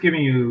 I'm just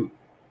giving you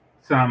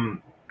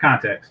some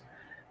context.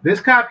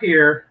 This cop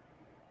here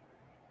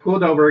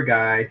pulled over a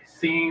guy,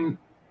 seen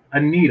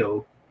a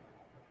needle,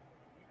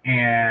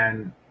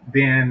 and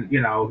then,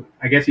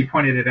 I guess he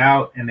pointed it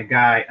out and the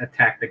guy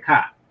attacked the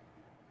cop.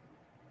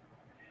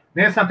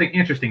 Then something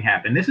interesting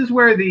happened. This is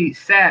where the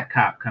sad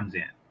cop comes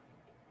in.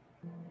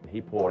 He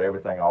pulled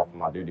everything off of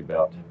my duty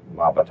belt.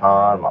 My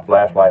baton, my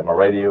flashlight, my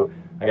radio.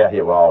 I got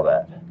hit with all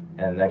that.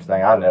 And the next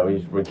thing I know,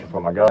 he's reaching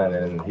for my gun,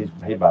 and he's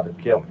about to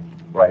kill me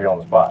right here on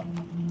the spot.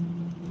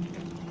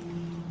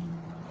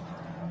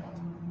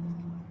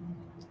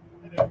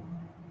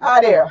 Hi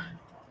there.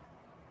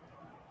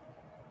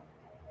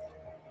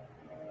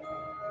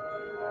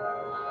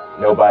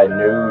 Nobody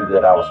knew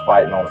that I was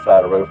fighting on the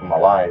side of the road for my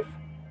life.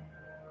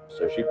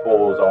 So she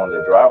pulls on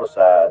the driver's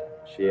side.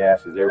 She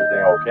asks, is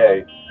everything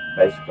okay?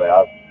 Basically,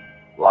 I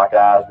lock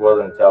eyes with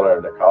her and tell her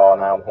to call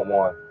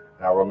 911.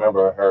 And I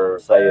remember her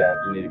saying,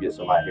 you need to get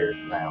somebody here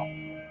now.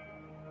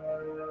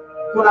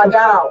 When I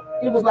got out,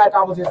 it was like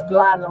I was just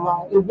gliding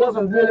along. It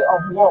wasn't really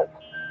a walk.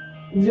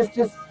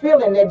 Just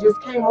feeling that just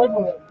came over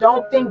me.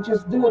 Don't think,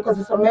 just do it, because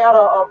it's a matter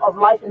of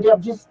life and death.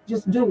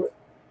 Just do it.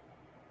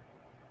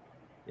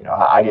 You know,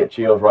 I get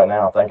chills right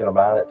now thinking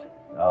about it.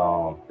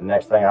 The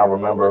next thing I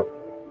remember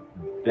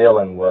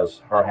feeling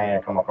was her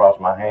hand come across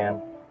my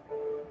hand,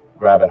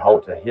 grabbing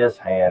hold to his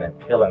hand and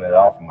peeling it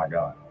off of my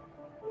gun.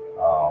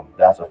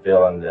 That's a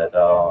feeling that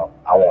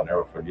I won't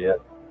ever forget.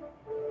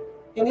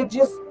 And it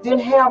just didn't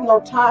have no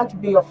time to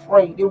be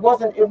afraid. It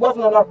wasn't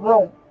enough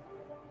room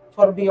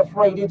for to be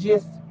afraid. It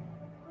just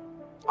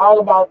all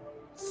about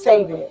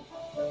saving it.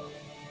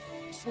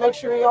 Just make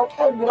sure you're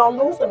okay. We don't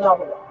lose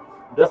another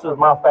one. This is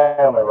my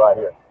family right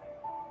here.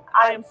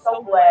 I am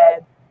so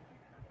glad.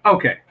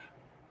 Okay.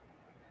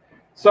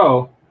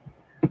 So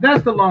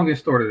that's the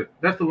longest story.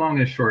 That's the long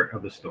and short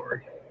of the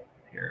story.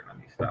 Here, let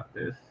me stop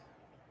this.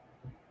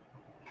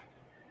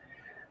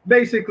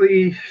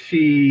 Basically,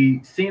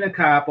 she seen a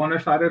cop on the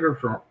side of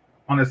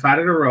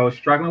the road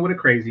struggling with a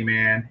crazy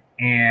man,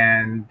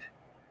 and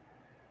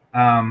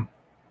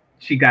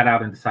she got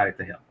out and decided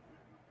to help.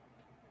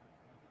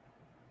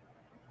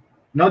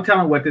 No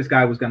telling what this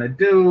guy was going to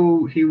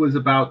do. He was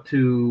about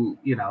to,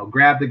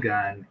 grab the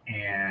gun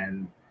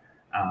and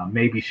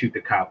maybe shoot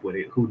the cop with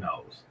it. Who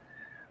knows?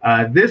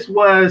 This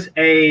was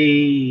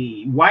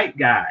a white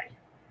guy,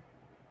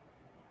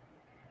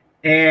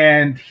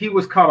 and he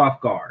was caught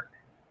off guard.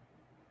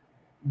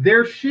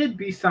 There should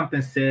be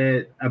something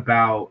said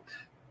about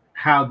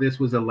how this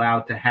was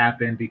allowed to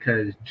happen,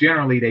 because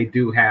generally they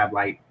do have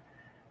like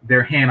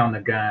their hand on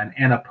the gun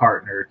and a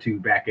partner to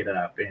back it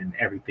up and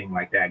everything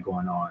like that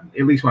going on,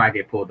 at least when I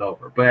get pulled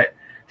over. But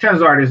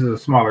chances are this is a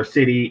smaller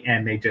city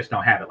and they just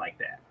don't have it like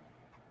that.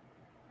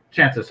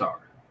 Chances are.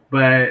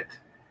 But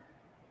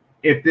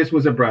if this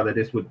was a brother,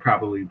 this would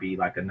probably be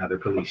like another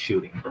police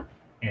shooting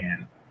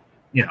and,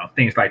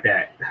 things like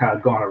that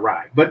gone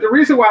awry. But the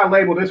reason why I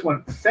labeled this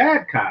one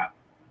Sad Cop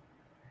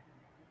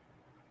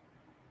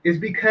is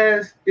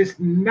because it's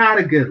not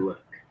a good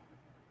look.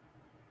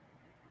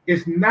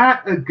 It's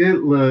not a good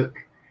look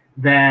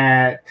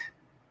that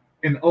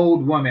an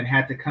old woman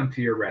had to come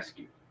to your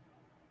rescue.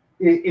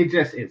 It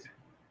just isn't.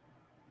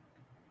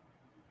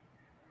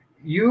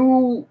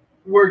 You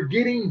were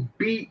getting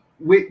beat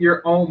with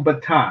your own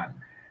baton.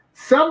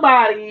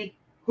 Somebody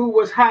who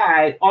was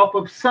high off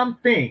of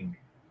something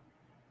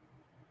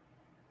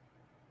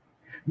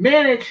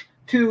managed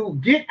to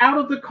get out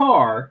of the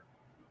car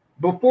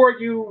before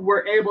you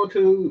were able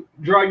to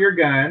draw your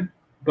gun,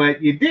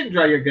 but you didn't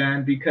draw your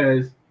gun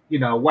because,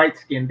 white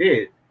skin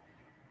did.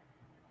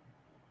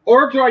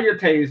 Or draw your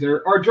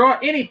taser, or draw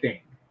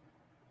anything.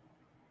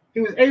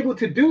 He was able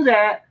to do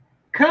that,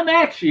 come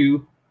at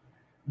you,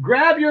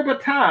 grab your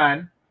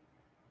baton,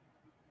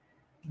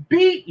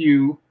 beat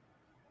you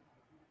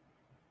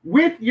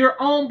with your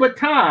own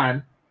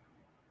baton,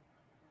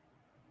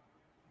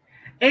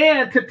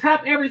 and to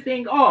top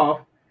everything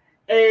off,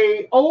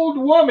 an old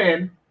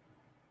woman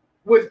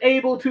was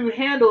able to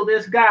handle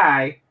this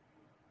guy,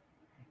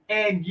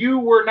 and you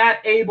were not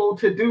able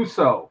to do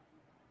so.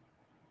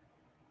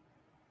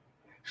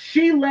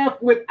 She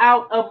left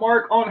without a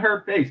mark on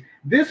her face.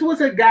 This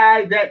was a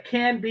guy that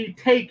can be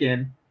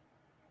taken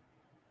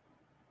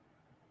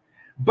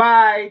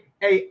by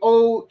an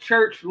old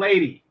church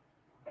lady.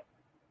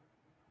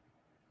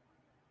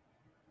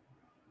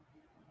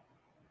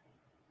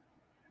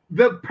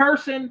 The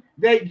person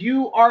that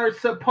you are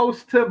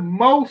supposed to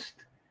most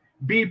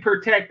be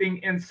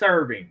protecting and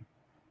serving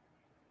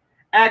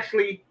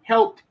actually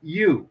helped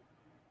you.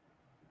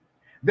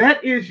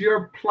 That is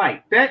your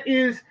plight. That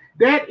is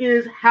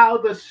how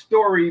the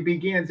story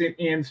begins and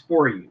ends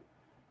for you.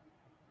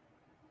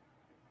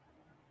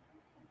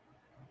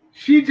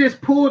 She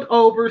just pulled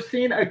over,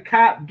 seen a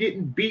cop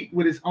getting beat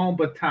with his own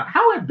baton.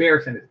 How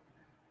embarrassing is it?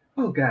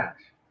 Oh gosh.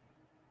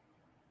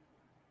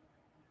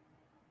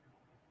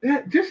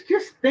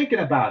 Just thinking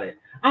about it.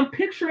 I'm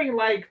picturing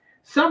like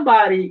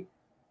somebody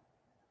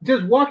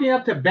just walking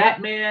up to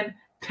Batman,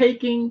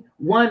 taking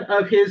one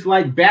of his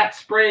like bat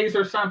sprays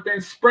or something,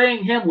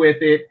 spraying him with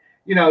it,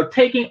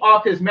 taking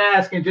off his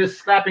mask and just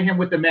slapping him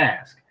with the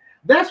mask.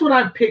 That's what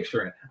I'm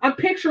picturing. I'm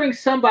picturing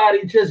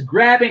somebody just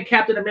grabbing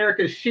Captain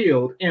America's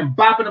shield and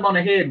bopping him on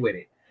the head with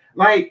it.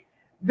 Like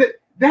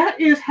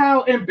that is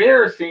how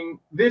embarrassing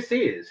this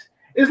is.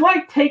 It's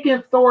like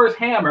taking Thor's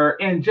hammer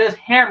and just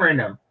hammering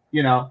him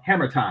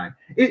hammer time.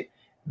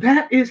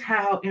 That is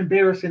how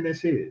embarrassing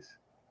this is.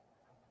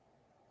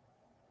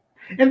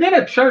 And then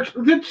the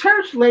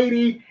church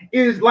lady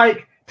is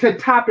like, to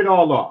top it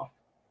all off.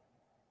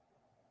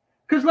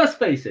 Because let's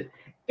face it,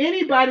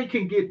 anybody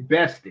can get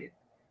bested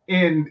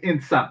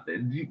in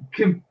something,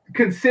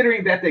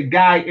 considering that the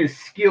guy is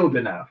skilled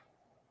enough.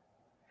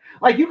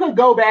 Like, you can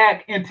go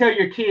back and tell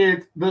your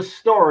kids the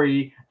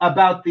story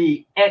about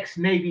the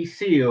ex-Navy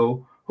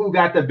SEAL who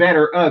got the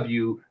better of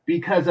you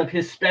because of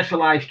his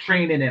specialized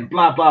training and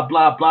blah, blah,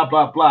 blah, blah,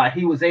 blah, blah.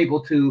 He was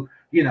able to,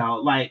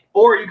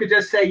 or you could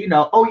just say,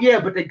 oh yeah,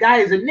 but the guy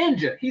is a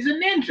ninja. He's a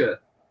ninja.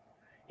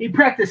 He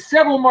practiced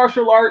several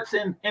martial arts,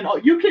 and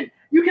you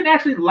can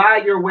actually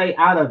lie your way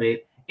out of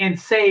it and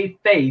save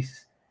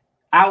face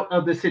out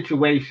of the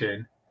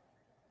situation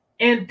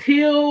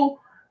until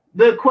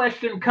the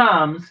question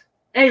comes,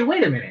 hey,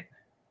 wait a minute.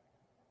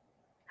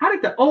 How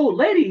did the old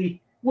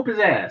lady whoop his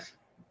ass?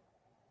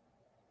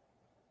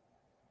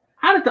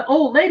 How did the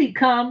old lady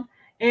come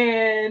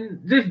and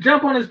just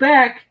jump on his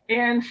back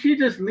and she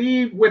just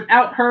leave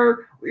without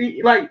her?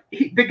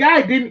 The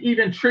guy didn't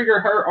even trigger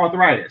her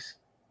arthritis.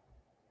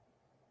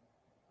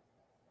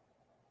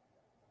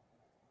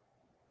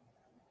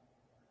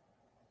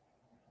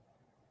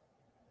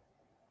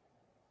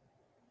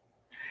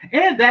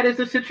 And that is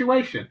the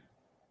situation.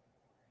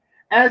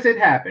 As it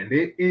happened,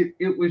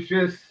 it was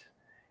just,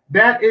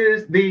 that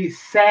is the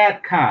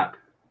sad cop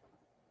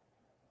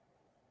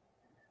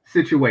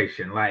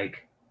situation.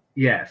 Like,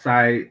 yes,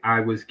 I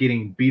was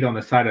getting beat on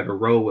the side of the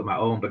road with my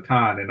own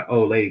baton, and the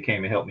old lady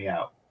came and helped me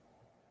out.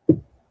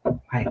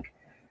 Like,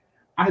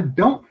 I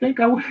don't think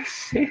I would have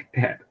said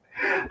that.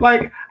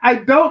 Like, I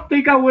don't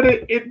think I would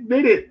have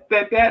admitted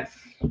that that's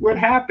what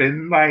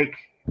happened. Like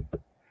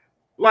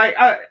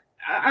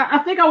I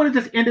think I would have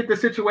just ended the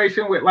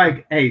situation with,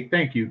 like, hey,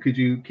 thank you. Could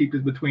you keep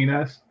this between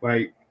us?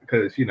 Like,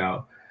 because,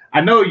 I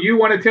know you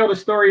want to tell the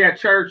story at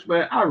church,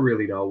 but I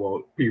really don't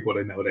want people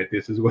to know that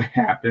this is what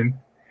happened.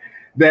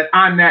 That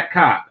I'm that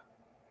cop.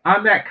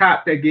 I'm that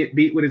cop that get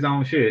beat with his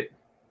own shit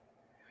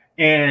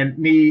and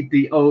need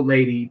the old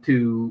lady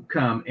to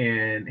come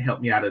and help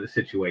me out of the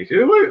situation.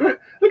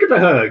 Look at the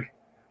hug.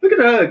 Look at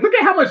the hug. Look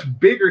at how much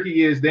bigger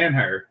he is than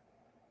her.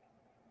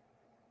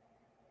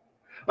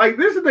 Like,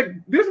 this is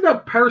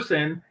the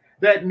person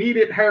that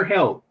needed her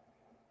help.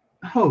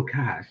 Oh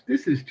gosh,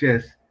 this is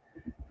just,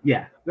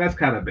 yeah, that's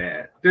kind of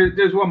bad.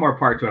 There's one more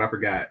part to it. I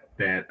forgot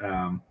that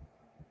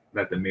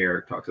that the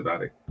mayor talks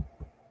about it.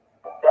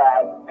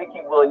 That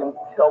Vicki Williams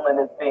Tillman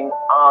is being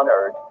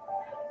honored.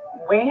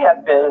 We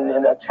have been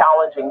in a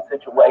challenging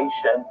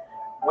situation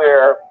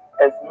where,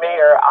 as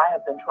mayor, I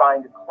have been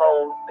trying to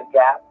close the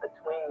gap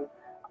between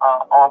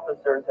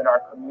officers in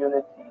our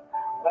community.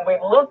 When we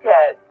look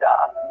at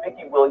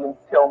Vicki Williams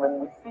Tillman,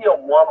 we see a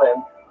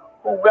woman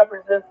who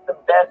represents the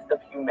best of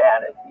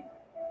humanity.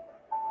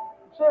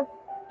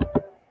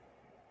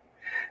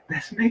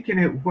 That's making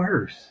it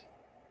worse.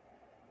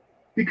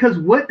 Because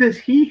what does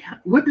he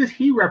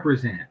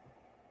represent?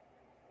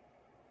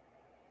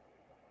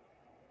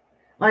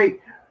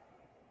 Like,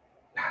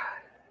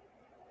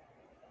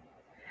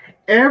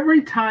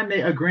 every time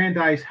they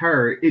aggrandize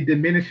her, it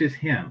diminishes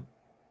him.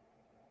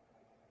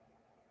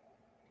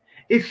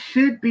 It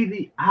should be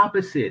the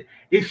opposite.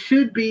 It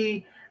should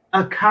be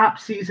a cop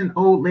sees an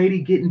old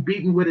lady getting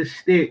beaten with a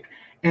stick,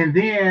 and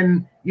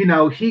then,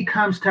 he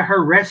comes to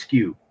her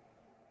rescue.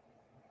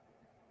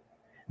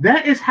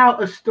 That is how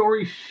a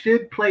story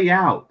should play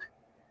out.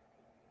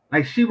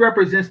 Like, she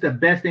represents the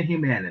best in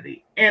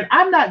humanity. And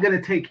I'm not going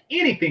to take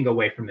anything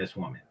away from this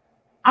woman.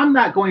 I'm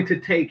not going to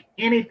take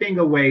anything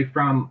away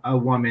from a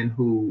woman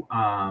who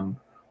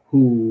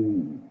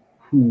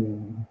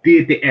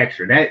did the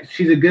extra. That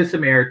she's a good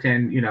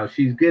Samaritan,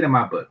 she's good in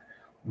my book.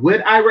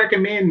 Would I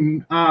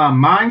recommend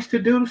mines to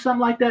do something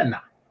like that?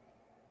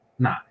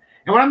 Nah.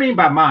 And what I mean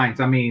by mines,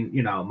 I mean,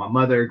 my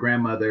mother,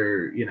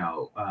 grandmother,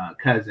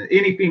 cousin,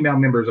 any female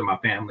members of my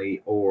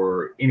family,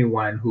 or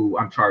anyone who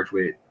I'm charged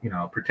with,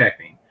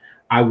 protecting.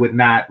 I would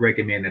not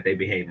recommend that they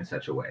behave in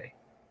such a way.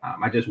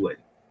 I just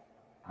wouldn't.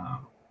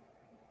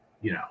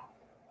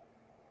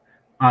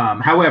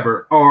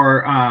 However,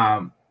 or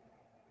I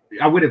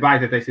would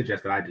advise that they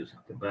suggest that I do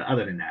something, but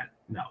other than that,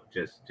 no,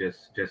 just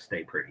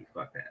stay pretty.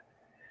 Fuck that.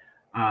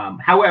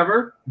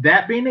 However,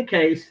 that being the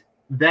case,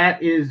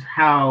 that is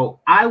how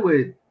I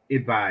would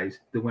advise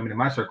the women in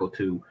my circle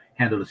to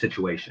handle the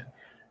situation.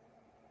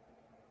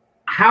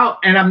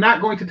 And I'm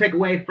not going to take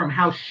away from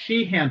how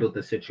she handled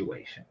the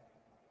situation.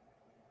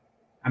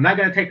 I'm not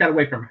going to take that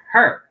away from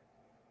her.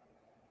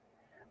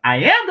 I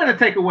am going to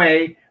take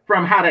away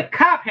from how the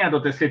cop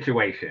handled the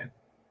situation.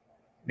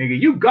 Nigga,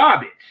 you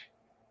garbage.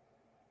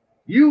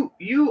 You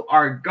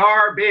are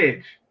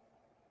garbage.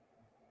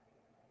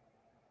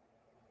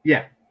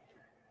 Yeah.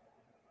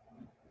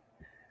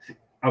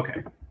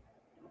 Okay.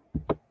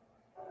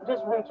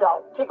 Just reach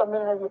out. Take a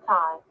minute of your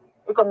time.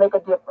 It can make a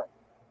difference.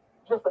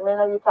 Just a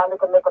minute of your time, it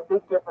can make a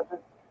big difference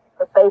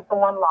to save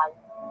someone's life.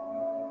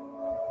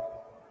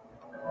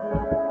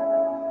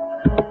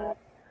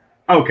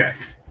 Okay.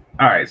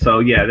 All right, so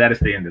yeah, that is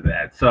the end of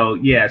that. So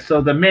yeah, so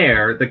the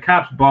mayor, the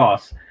cop's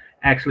boss,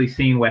 actually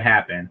seen what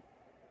happened,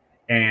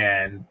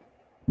 and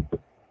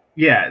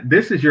yeah,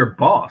 this is your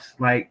boss.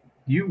 Like,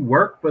 you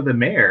work for the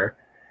mayor.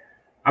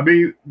 I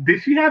mean,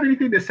 did she have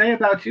anything to say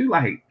about you?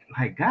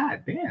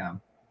 God damn,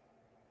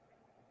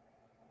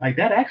 like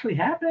that actually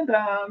happened.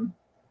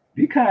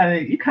 You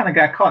kind of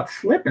got caught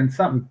slipping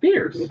something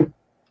fierce.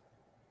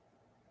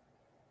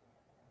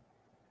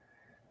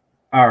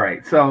 All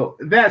right, so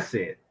that's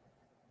it.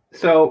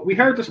 So we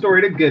heard the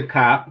story of the good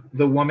cop,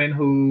 the woman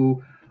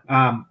who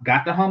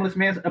got the homeless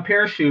man a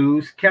pair of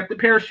shoes, kept the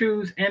pair of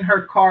shoes in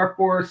her car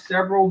for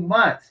several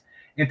months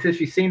until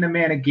she seen the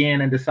man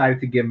again and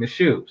decided to give him his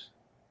shoes.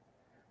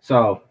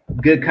 So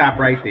good cop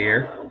right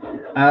there.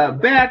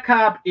 Bad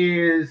cop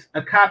is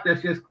a cop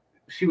that's just,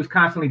 she was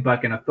constantly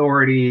bucking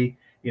authority.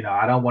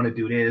 I don't want to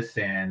do this,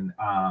 and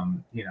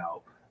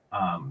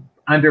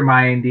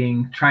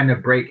undermining, trying to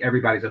break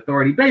everybody's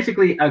authority.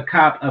 Basically, a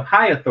cop of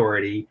high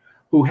authority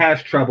who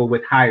has trouble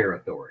with higher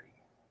authority.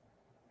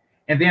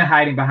 And then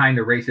hiding behind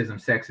the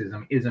racism,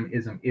 sexism,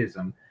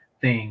 ism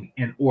thing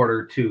in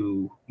order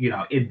to,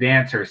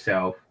 advance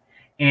herself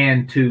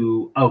and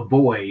to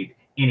avoid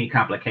any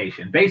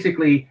complication.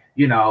 Basically,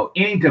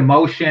 any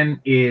demotion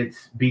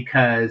is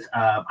because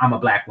I'm a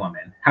black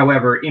woman.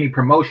 However, any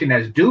promotion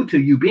that's due to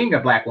you being a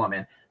black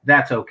woman,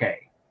 that's okay.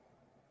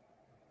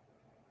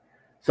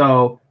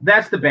 So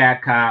that's the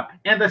bad cop.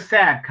 And the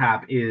sad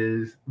cop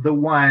is the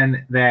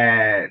one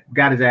that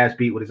got his ass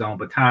beat with his own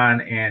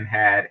baton and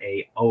had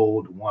a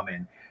old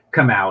woman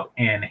come out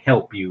and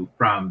help you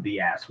from the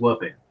ass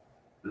whooping.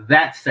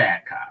 That's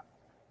sad cop.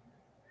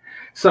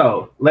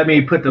 So let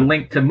me put the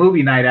link to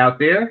movie night out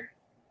there.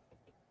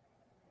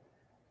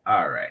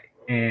 All right.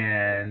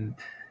 And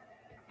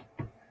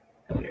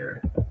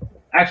here.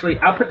 Actually,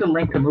 I'll put the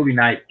link to movie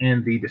night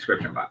in the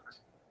description box.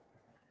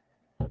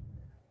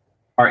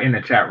 Or in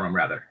the chat room,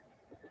 rather.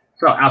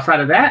 So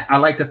outside of that, I'd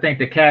like to thank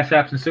the Cash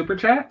Apps and Super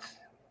Chats,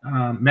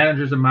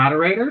 managers and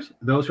moderators,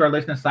 those who are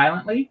listening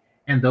silently,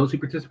 and those who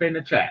participate in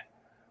the chat.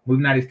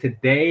 Movie night is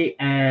today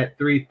at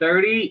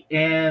 3:30,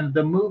 and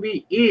the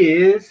movie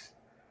is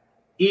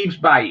Eve's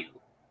Bayou.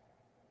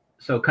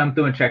 So come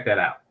through and check that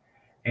out.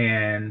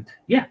 And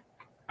yeah,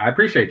 I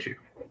appreciate you.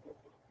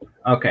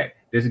 Okay,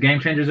 this is Game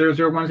Changer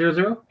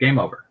 00100. Game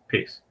over.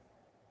 Peace.